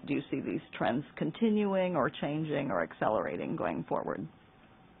extent do you see these trends continuing or changing or accelerating going forward?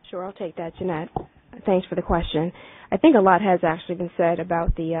 Sure, I'll take that, Jeanette. Thanks for the question. I think a lot has actually been said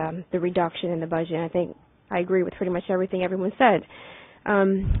about the reduction in the budget, and I think I agree with pretty much everything everyone said.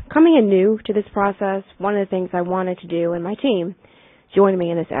 Coming in new to this process, one of the things I wanted to do, and my team joined me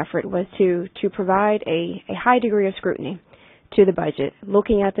in this effort, was to provide a high degree of scrutiny to the budget,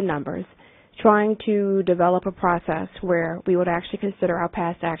 looking at the numbers, trying to develop a process where we would actually consider our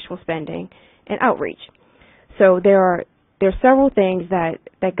past actual spending and outreach. So there are several things that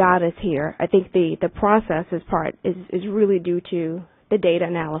got us here. I think the process is really due to the data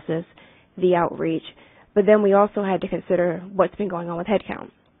analysis, the outreach, but then we also had to consider what's been going on with headcount.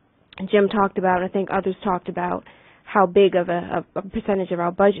 Jim talked about, and I think others talked about, how big of a percentage of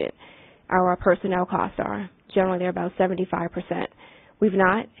our budget our personnel costs are. Generally, they're about 75%. We've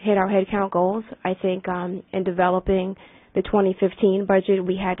not hit our headcount goals. I think in developing the 2015 budget,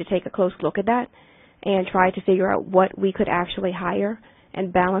 we had to take a close look at that and try to figure out what we could actually hire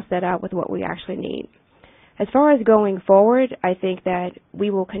and balance that out with what we actually need. As far as going forward, I think that we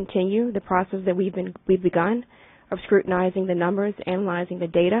will continue the process that we've begun of scrutinizing the numbers, analyzing the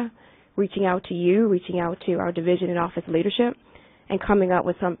data, reaching out to you, reaching out to our division and office leadership, and coming up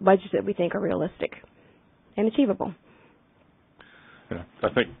with some budgets that we think are realistic and achievable. Yeah, I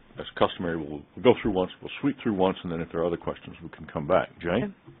think, as customary, we'll go through once, we'll sweep through once, and then if there are other questions, we can come back. Jay?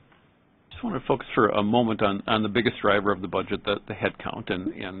 Okay. I want to focus for a moment on the biggest driver of the budget, the headcount,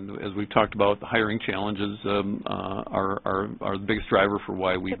 and as we've talked about, the hiring challenges are the biggest driver for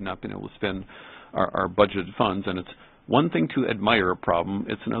why we've not been able to spend our budgeted funds. And it's one thing to admire a problem;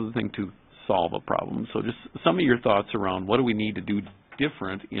 it's another thing to solve a problem. So, just some of your thoughts around what do we need to do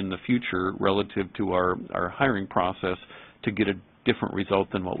different in the future relative to our hiring process to get a different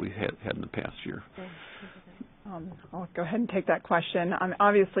result than what we had in the past year. I'll go ahead and take that question.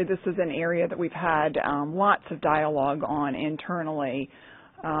 Obviously, this is an area that we've had lots of dialogue on internally,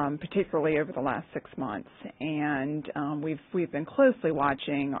 particularly over the last 6 months. And we've been closely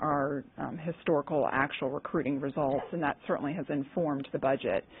watching our historical actual recruiting results, and that certainly has informed the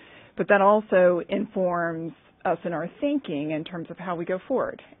budget. But that also informs us in our thinking in terms of how we go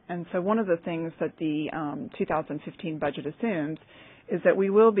forward. And so one of the things that the 2015 budget assumes is that we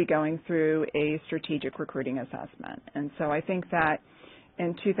will be going through a strategic recruiting assessment. And so I think that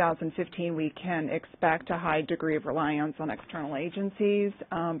in 2015 we can expect a high degree of reliance on external agencies,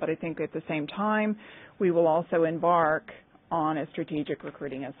 but I think at the same time we will also embark on a strategic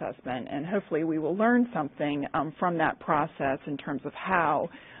recruiting assessment, and hopefully we will learn something from that process in terms of how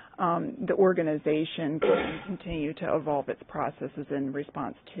the organization can continue to evolve its processes in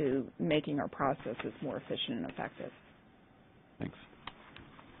response to making our processes more efficient and effective. Thanks.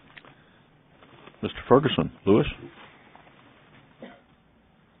 Mr. Ferguson, Lewis?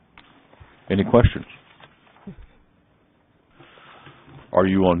 Any questions? Are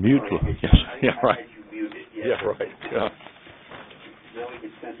you on mute? Yes. Yeah, right. Yeah, right. Yeah. Now he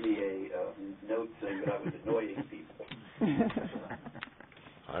sent me a note saying that I was annoying people.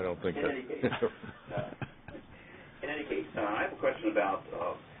 I don't think in any case, I have a question about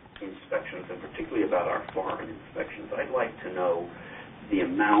inspections, and particularly about our foreign inspections. I'd like to know the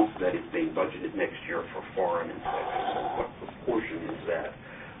amount that is being budgeted next year for foreign inspections. What proportion is that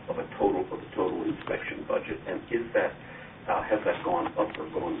of the total inspection budget, and is that has that gone up or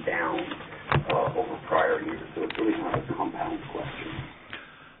gone down over prior years? So it's really kind of a compound question.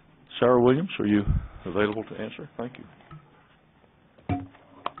 Sarah Williams, are you available to answer? Thank you.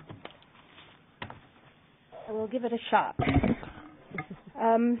 I will give it a shot.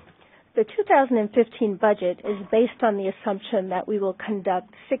 The 2015 budget is based on the assumption that we will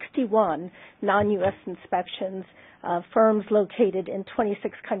conduct 61 non-U.S. inspections of firms located in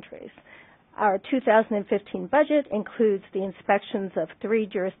 26 countries. Our 2015 budget includes the inspections of 3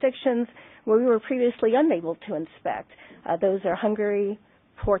 jurisdictions where we were previously unable to inspect. Those are Hungary,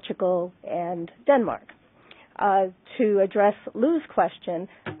 Portugal, and Denmark. To address Lou's question,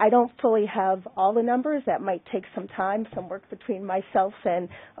 I don't fully have all the numbers. That might take some time, some work between myself and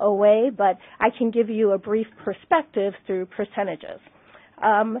OA, but I can give you a brief perspective through percentages.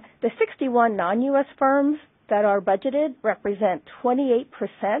 The 61 non-U.S. firms that are budgeted represent 28%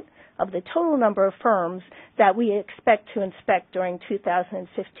 of the total number of firms that we expect to inspect during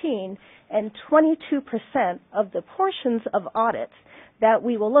 2015 and 22% of the portions of audits that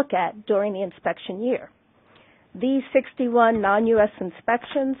we will look at during the inspection year. These 61 non-U.S.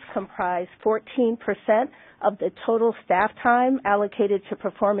 inspections comprise 14% of the total staff time allocated to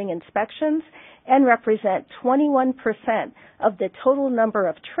performing inspections and represent 21% of the total number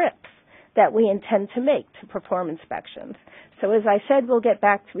of trips that we intend to make to perform inspections. So as I said,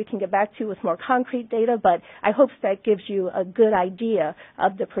 we can get back to you with more concrete data, but I hope that gives you a good idea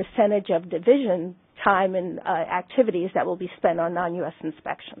of the percentage of division time and activities that will be spent on non-U.S.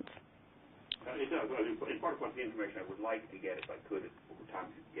 inspections. It does. Part of the information I would like to get, if I could, over time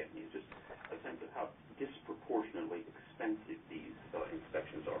to get me, is just a sense of how disproportionately expensive these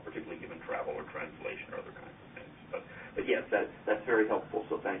inspections are, particularly given travel or translation or other kinds of things. But yes, that's very helpful,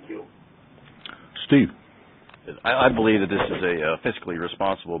 so thank you. Steve. I believe that this is a fiscally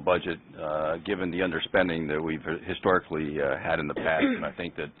responsible budget, given the underspending that we've historically had in the past, and I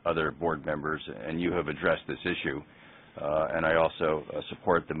think that other board members and you have addressed this issue. And I also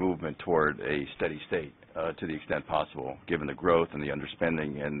support the movement toward a steady state to the extent possible, given the growth and the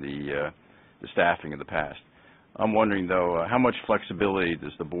underspending and the staffing of the past. I'm wondering, though, how much flexibility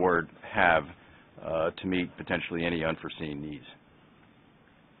does the board have to meet potentially any unforeseen needs?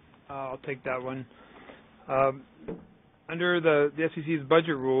 I'll take that one. Under the SEC's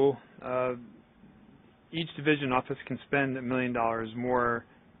budget rule, each division office can spend $1 million more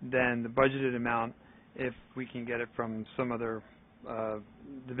than the budgeted amount if we can get it from some other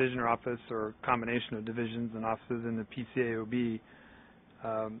division or office or combination of divisions and offices in the PCAOB,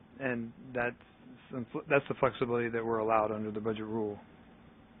 and that's the flexibility that we're allowed under the budget rule.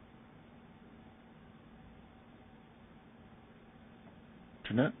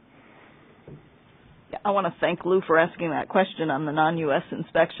 Jeanette? I want to thank Lou for asking that question on the non-U.S.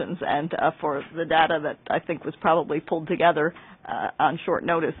 inspections and for the data that I think was probably pulled together on short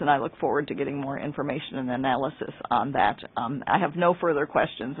notice, and I look forward to getting more information and analysis on that. I have no further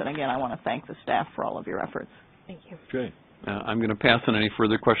questions, and again, I want to thank the staff for all of your efforts. Thank you. Jay. I'm going to pass on any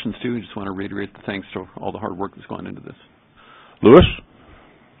further questions, too. I just want to reiterate the thanks to all the hard work that's gone into this. Lewis?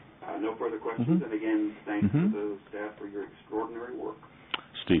 No further questions, and again, thanks to the staff for your extraordinary work.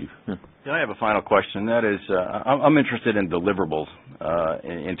 Steve. I have a final question. That is, I'm interested in deliverables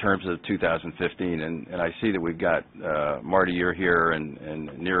in terms of 2015, and I see that we've got Marty, you're here, and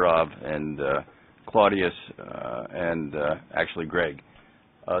Nirav, and Claudius, and actually Greg.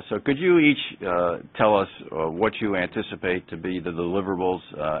 So could you each tell us what you anticipate to be the deliverables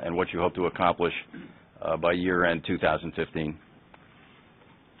and what you hope to accomplish by year-end 2015?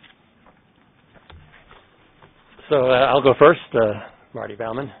 So I'll go first. Marty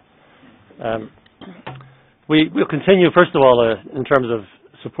Bauman. We'll continue, first of all, in terms of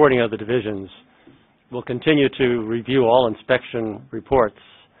supporting other divisions, we'll continue to review all inspection reports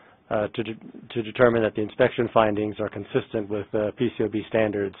to determine that the inspection findings are consistent with PCOB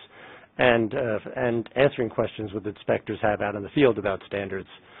standards and answering questions that inspectors have out in the field about standards.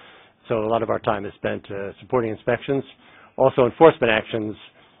 So a lot of our time is spent supporting inspections. Also, enforcement actions.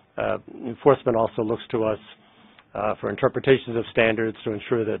 Enforcement also looks to us for interpretations of standards to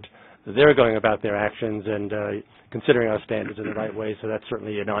ensure that they're going about their actions and considering our standards in the right way, so that's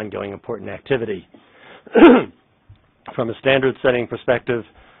certainly an ongoing important activity. From a standard setting perspective,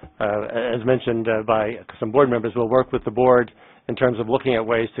 as mentioned by some board members, we'll work with the board in terms of looking at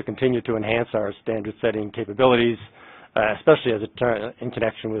ways to continue to enhance our standard setting capabilities, especially in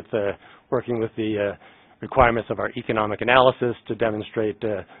connection with working with the requirements of our economic analysis to demonstrate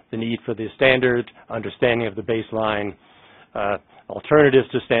the need for the standard, understanding of the baseline, alternatives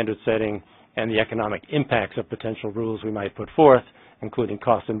to standard setting, and the economic impacts of potential rules we might put forth, including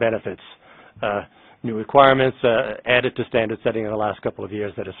costs and benefits. New requirements added to standard setting in the last couple of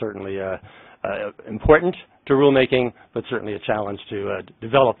years that are certainly important to rulemaking, but certainly a challenge to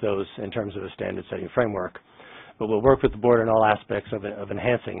develop those in terms of a standard setting framework. But we'll work with the board on all aspects of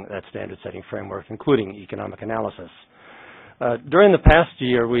enhancing that standard setting framework, including economic analysis. During the past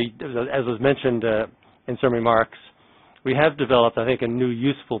year, as was mentioned in some remarks, we have developed, I think, a new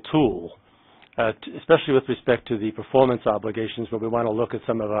useful tool, especially with respect to the performance obligations, where we want to look at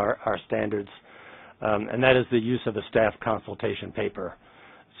some of our standards, and that is the use of a staff consultation paper.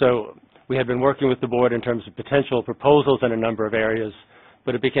 So we had been working with the board in terms of potential proposals in a number of areas,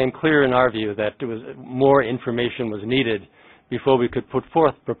 but it became clear in our view that more information was needed before we could put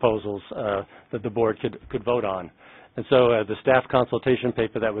forth proposals that the board could vote on. And so the staff consultation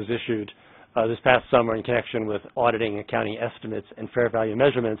paper that was issued this past summer in connection with auditing, accounting estimates, and fair value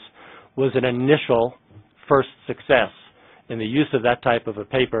measurements was an initial first success in the use of that type of a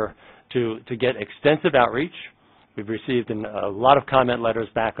paper to get extensive outreach. We've received a lot of comment letters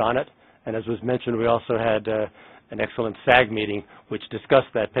back on it, and as was mentioned, we also had an excellent SAG meeting which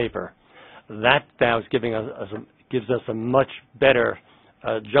discussed that paper. That now is gives us a much better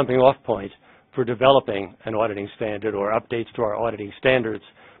jumping off point for developing an auditing standard or updates to our auditing standards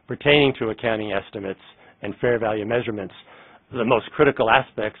pertaining to accounting estimates and fair value measurements, the most critical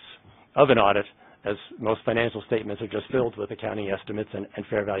aspects of an audit, as most financial statements are just filled with accounting estimates and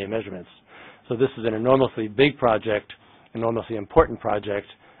fair value measurements. So this is an enormously big project, enormously important project,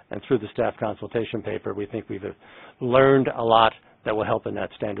 and through the staff consultation paper, we think we've learned a lot that will help in that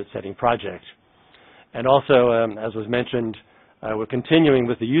standard setting project. And also, as was mentioned, we're continuing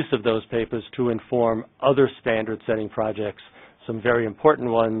with the use of those papers to inform other standard setting projects, some very important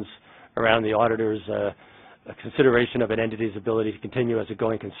ones around the auditor's a consideration of an entity's ability to continue as a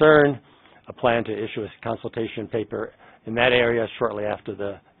going concern, a plan to issue a consultation paper in that area shortly after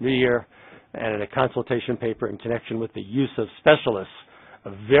the new year, and a consultation paper in connection with the use of specialists,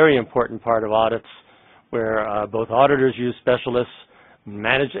 a very important part of audits where both auditors use specialists,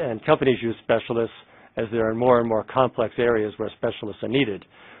 and companies use specialists, as there are more and more complex areas where specialists are needed.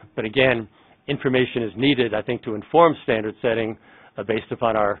 But again, information is needed, I think, to inform standard setting based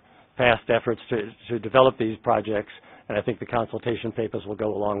upon our past efforts to develop these projects, and I think the consultation papers will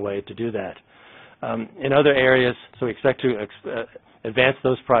go a long way to do that. In other areas, so we expect to advance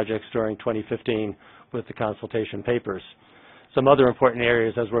those projects during 2015 with the consultation papers. Some other important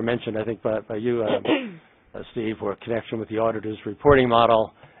areas, as were mentioned, I think, by you, Steve, were connection with the auditor's reporting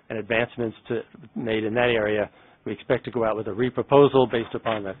model and advancements made in that area. We expect to go out with a re-proposal based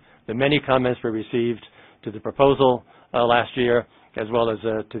upon the many comments we received to the proposal last year, as well as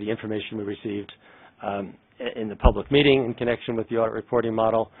to the information we received in the public meeting in connection with the audit reporting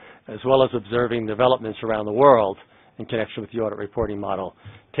model, as well as observing developments around the world in connection with the audit reporting model.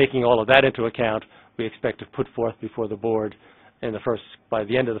 Taking all of that into account, we expect to put forth before the board by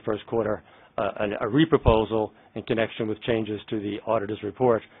the end of the first quarter a re-proposal in connection with changes to the auditor's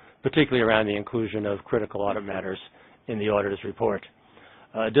report, particularly around the inclusion of critical audit matters in the auditor's report.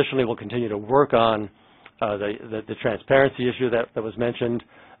 Additionally, we'll continue to work on the transparency issue that was mentioned.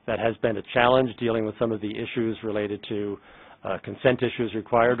 That has been a challenge, dealing with some of the issues related to consent issues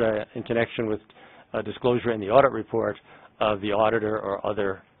required in connection with disclosure in the audit report of the auditor or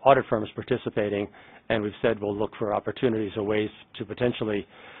other audit firms participating, and we've said we'll look for opportunities or ways to potentially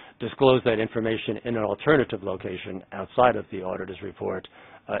disclose that information in an alternative location outside of the auditor's report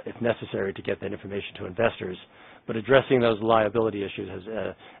if necessary to get that information to investors. But addressing those liability issues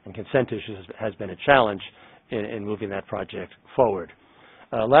and consent issues has been a challenge in moving that project forward.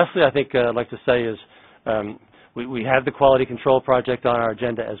 Lastly, I think I'd like to say is we have the quality control project on our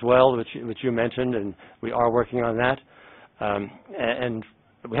agenda as well, which you mentioned, and we are working on that. And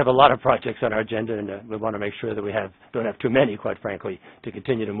we have a lot of projects on our agenda, and we want to make sure that we don't have too many, quite frankly, to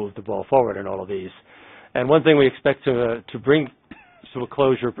continue to move the ball forward in all of these. And one thing we expect to bring to a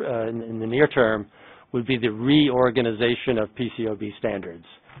closure in the near term would be the reorganization of PCOB standards.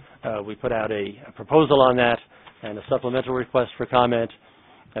 We put out a proposal on that and a supplemental request for comment.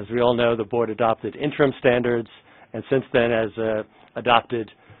 As we all know, the board adopted interim standards, and since then has adopted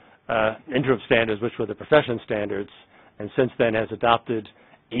interim standards, which were the profession standards, and since then has adopted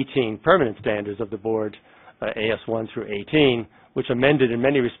 18 permanent standards of the board, AS1 through 18, which amended in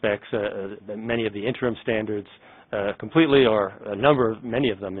many respects many of the interim standards completely, or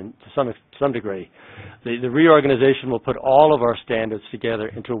many of them to some degree. The reorganization will put all of our standards together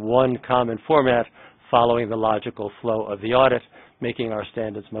into one common format following the logical flow of the audit, making our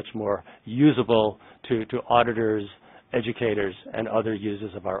standards much more usable to auditors, educators, and other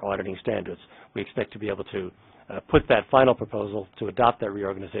users of our auditing standards. We expect to be able to put that final proposal to adopt that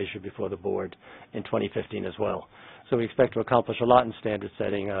reorganization before the board in 2015 as well. So we expect to accomplish a lot in standard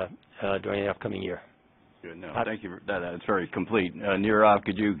setting during the upcoming year. Good. No, thank you. That's very complete. Nirav,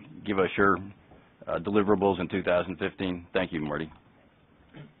 could you give us your deliverables in 2015? Thank you, Marty.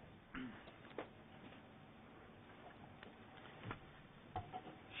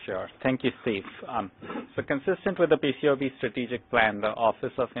 Sure. Thank you, Steve. So consistent with the PCOB strategic plan, the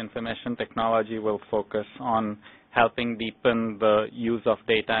Office of Information Technology will focus on helping deepen the use of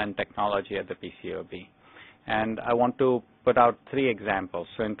data and technology at the PCOB. And I want to put out 3 examples.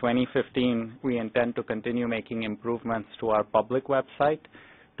 So in 2015, we intend to continue making improvements to our public website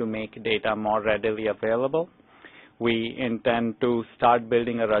to make data more readily available. We intend to start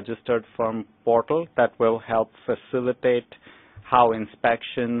building a registered firm portal that will help facilitate how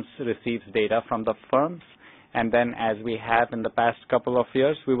inspections receives data from the firms And then, as we have in the past couple of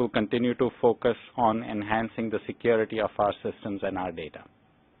years, we will continue to focus on enhancing the security of our systems and our data.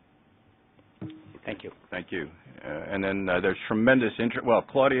 Thank you. Thank you. And then there's tremendous interest. Well,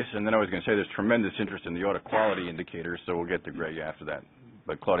 Claudius, and then I was going to say there's tremendous interest in the audit quality indicators, so we'll get to Greg after that.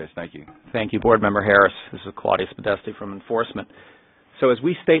 But Claudius, thank you. Thank you, Board Member Harris. This is Claudius Podesti from Enforcement. So as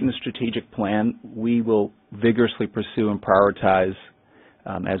we state in the strategic plan, we will vigorously pursue and prioritize,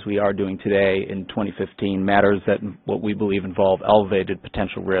 as we are doing today in 2015, matters that what we believe involve elevated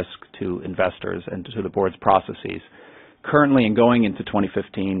potential risk to investors and to the Board's processes. Currently and going into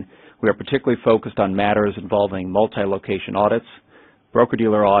 2015, we are particularly focused on matters involving multi-location audits,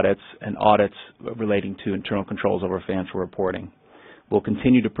 broker-dealer audits, and audits relating to internal controls over financial reporting. We'll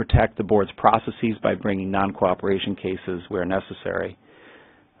continue to protect the Board's processes by bringing non-cooperation cases where necessary.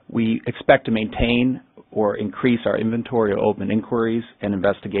 We expect to maintain or increase our inventory of open inquiries and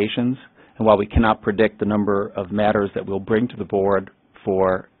investigations, and while we cannot predict the number of matters that we'll bring to the Board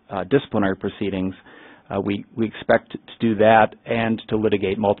for disciplinary proceedings, we expect to do that and to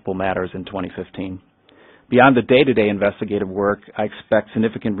litigate multiple matters in 2015. Beyond the day-to-day investigative work, I expect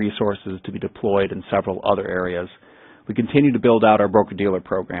significant resources to be deployed in several other areas. We continue to build out our broker-dealer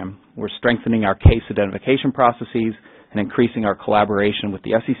program. We're strengthening our case identification processes and increasing our collaboration with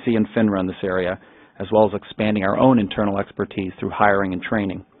the SEC and FINRA in this area, as well as expanding our own internal expertise through hiring and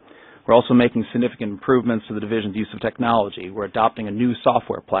training. We're also making significant improvements to the division's use of technology. We're adopting a new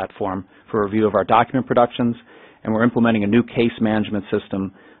software platform for review of our document productions, and we're implementing a new case management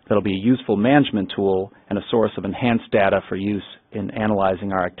system that will be a useful management tool and a source of enhanced data for use in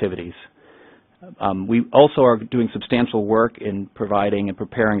analyzing our activities. We also are doing substantial work in providing and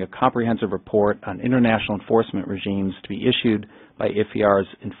preparing a comprehensive report on international enforcement regimes to be issued by IFER's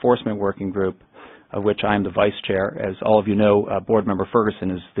Enforcement Working Group, of which I am the Vice Chair. As all of you know, Board Member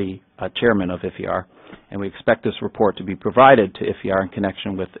Ferguson is the Chairman of IFER, and we expect this report to be provided to IFER in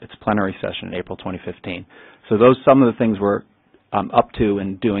connection with its plenary session in April 2015. So those are some of the things we're up to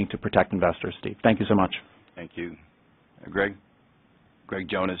and doing to protect investors, Steve. Thank you so much. Thank you. Greg? Greg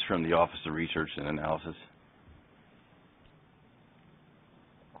Jonas from the Office of Research and Analysis.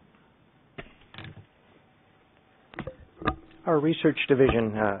 Our research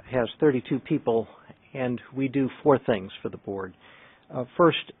division has 32 people, and we do 4 things for the Board.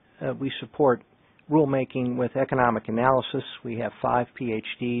 First, we support rulemaking with economic analysis. We have 5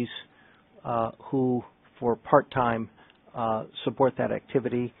 PhDs who, for part-time, support that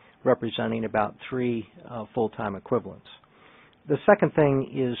activity, representing about 3 full-time equivalents. The second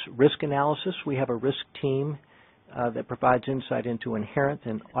thing is risk analysis. We have a risk team that provides insight into inherent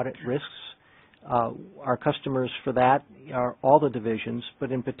and audit risks. Our customers for that are all the divisions,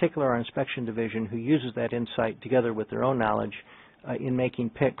 but in particular our inspection division, who uses that insight together with their own knowledge in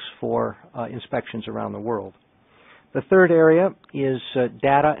making picks for inspections around the world. The third area is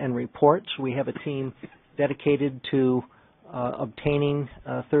data and reports. We have a team dedicated to obtaining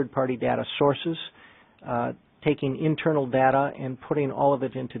third-party data sources, taking internal data and putting all of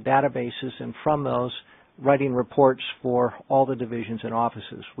it into databases, and from those writing reports for all the divisions and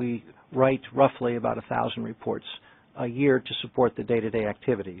offices. We write roughly about 1,000 reports a year to support the day-to-day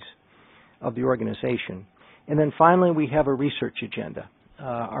activities of the organization. And then finally, we have a research agenda.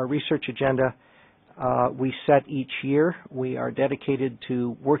 Our research agenda we set each year. We are dedicated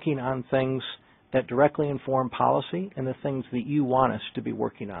to working on things that directly inform policy and the things that you want us to be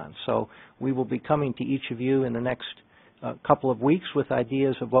working on. So we will be coming to each of you in the next couple of weeks with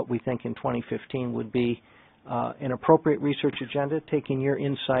ideas of what we think in 2015 would be an appropriate research agenda, taking your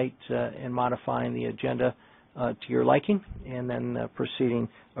insight and modifying the agenda to your liking, and then proceeding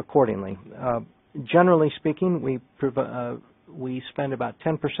accordingly. Generally speaking, we spend about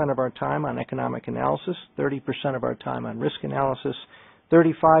 10% of our time on economic analysis, 30% of our time on risk analysis,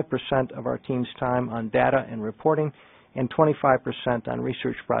 35% of our team's time on data and reporting, and 25% on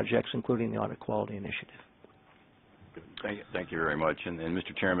research projects, including the Audit Quality Initiative. Thank you very much. And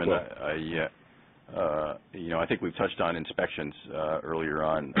Mr. Chairman, I think we've touched on inspections earlier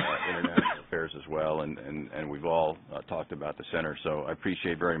on, international affairs as well, and we've all talked about the center. So I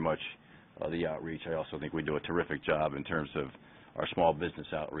appreciate very much the outreach. I also think we do a terrific job in terms of our small business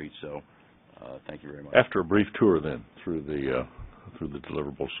outreach. So thank you very much. After a brief tour, then, through the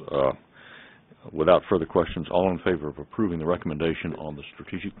deliverables, without further questions, all in favor of approving the recommendation on the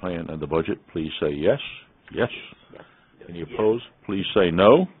strategic plan and the budget, please say yes. Yes. Any opposed? Please say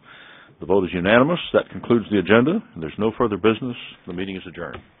no. The vote is unanimous. That concludes the agenda. There's no further business. The meeting is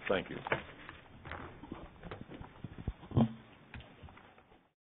adjourned. Thank you.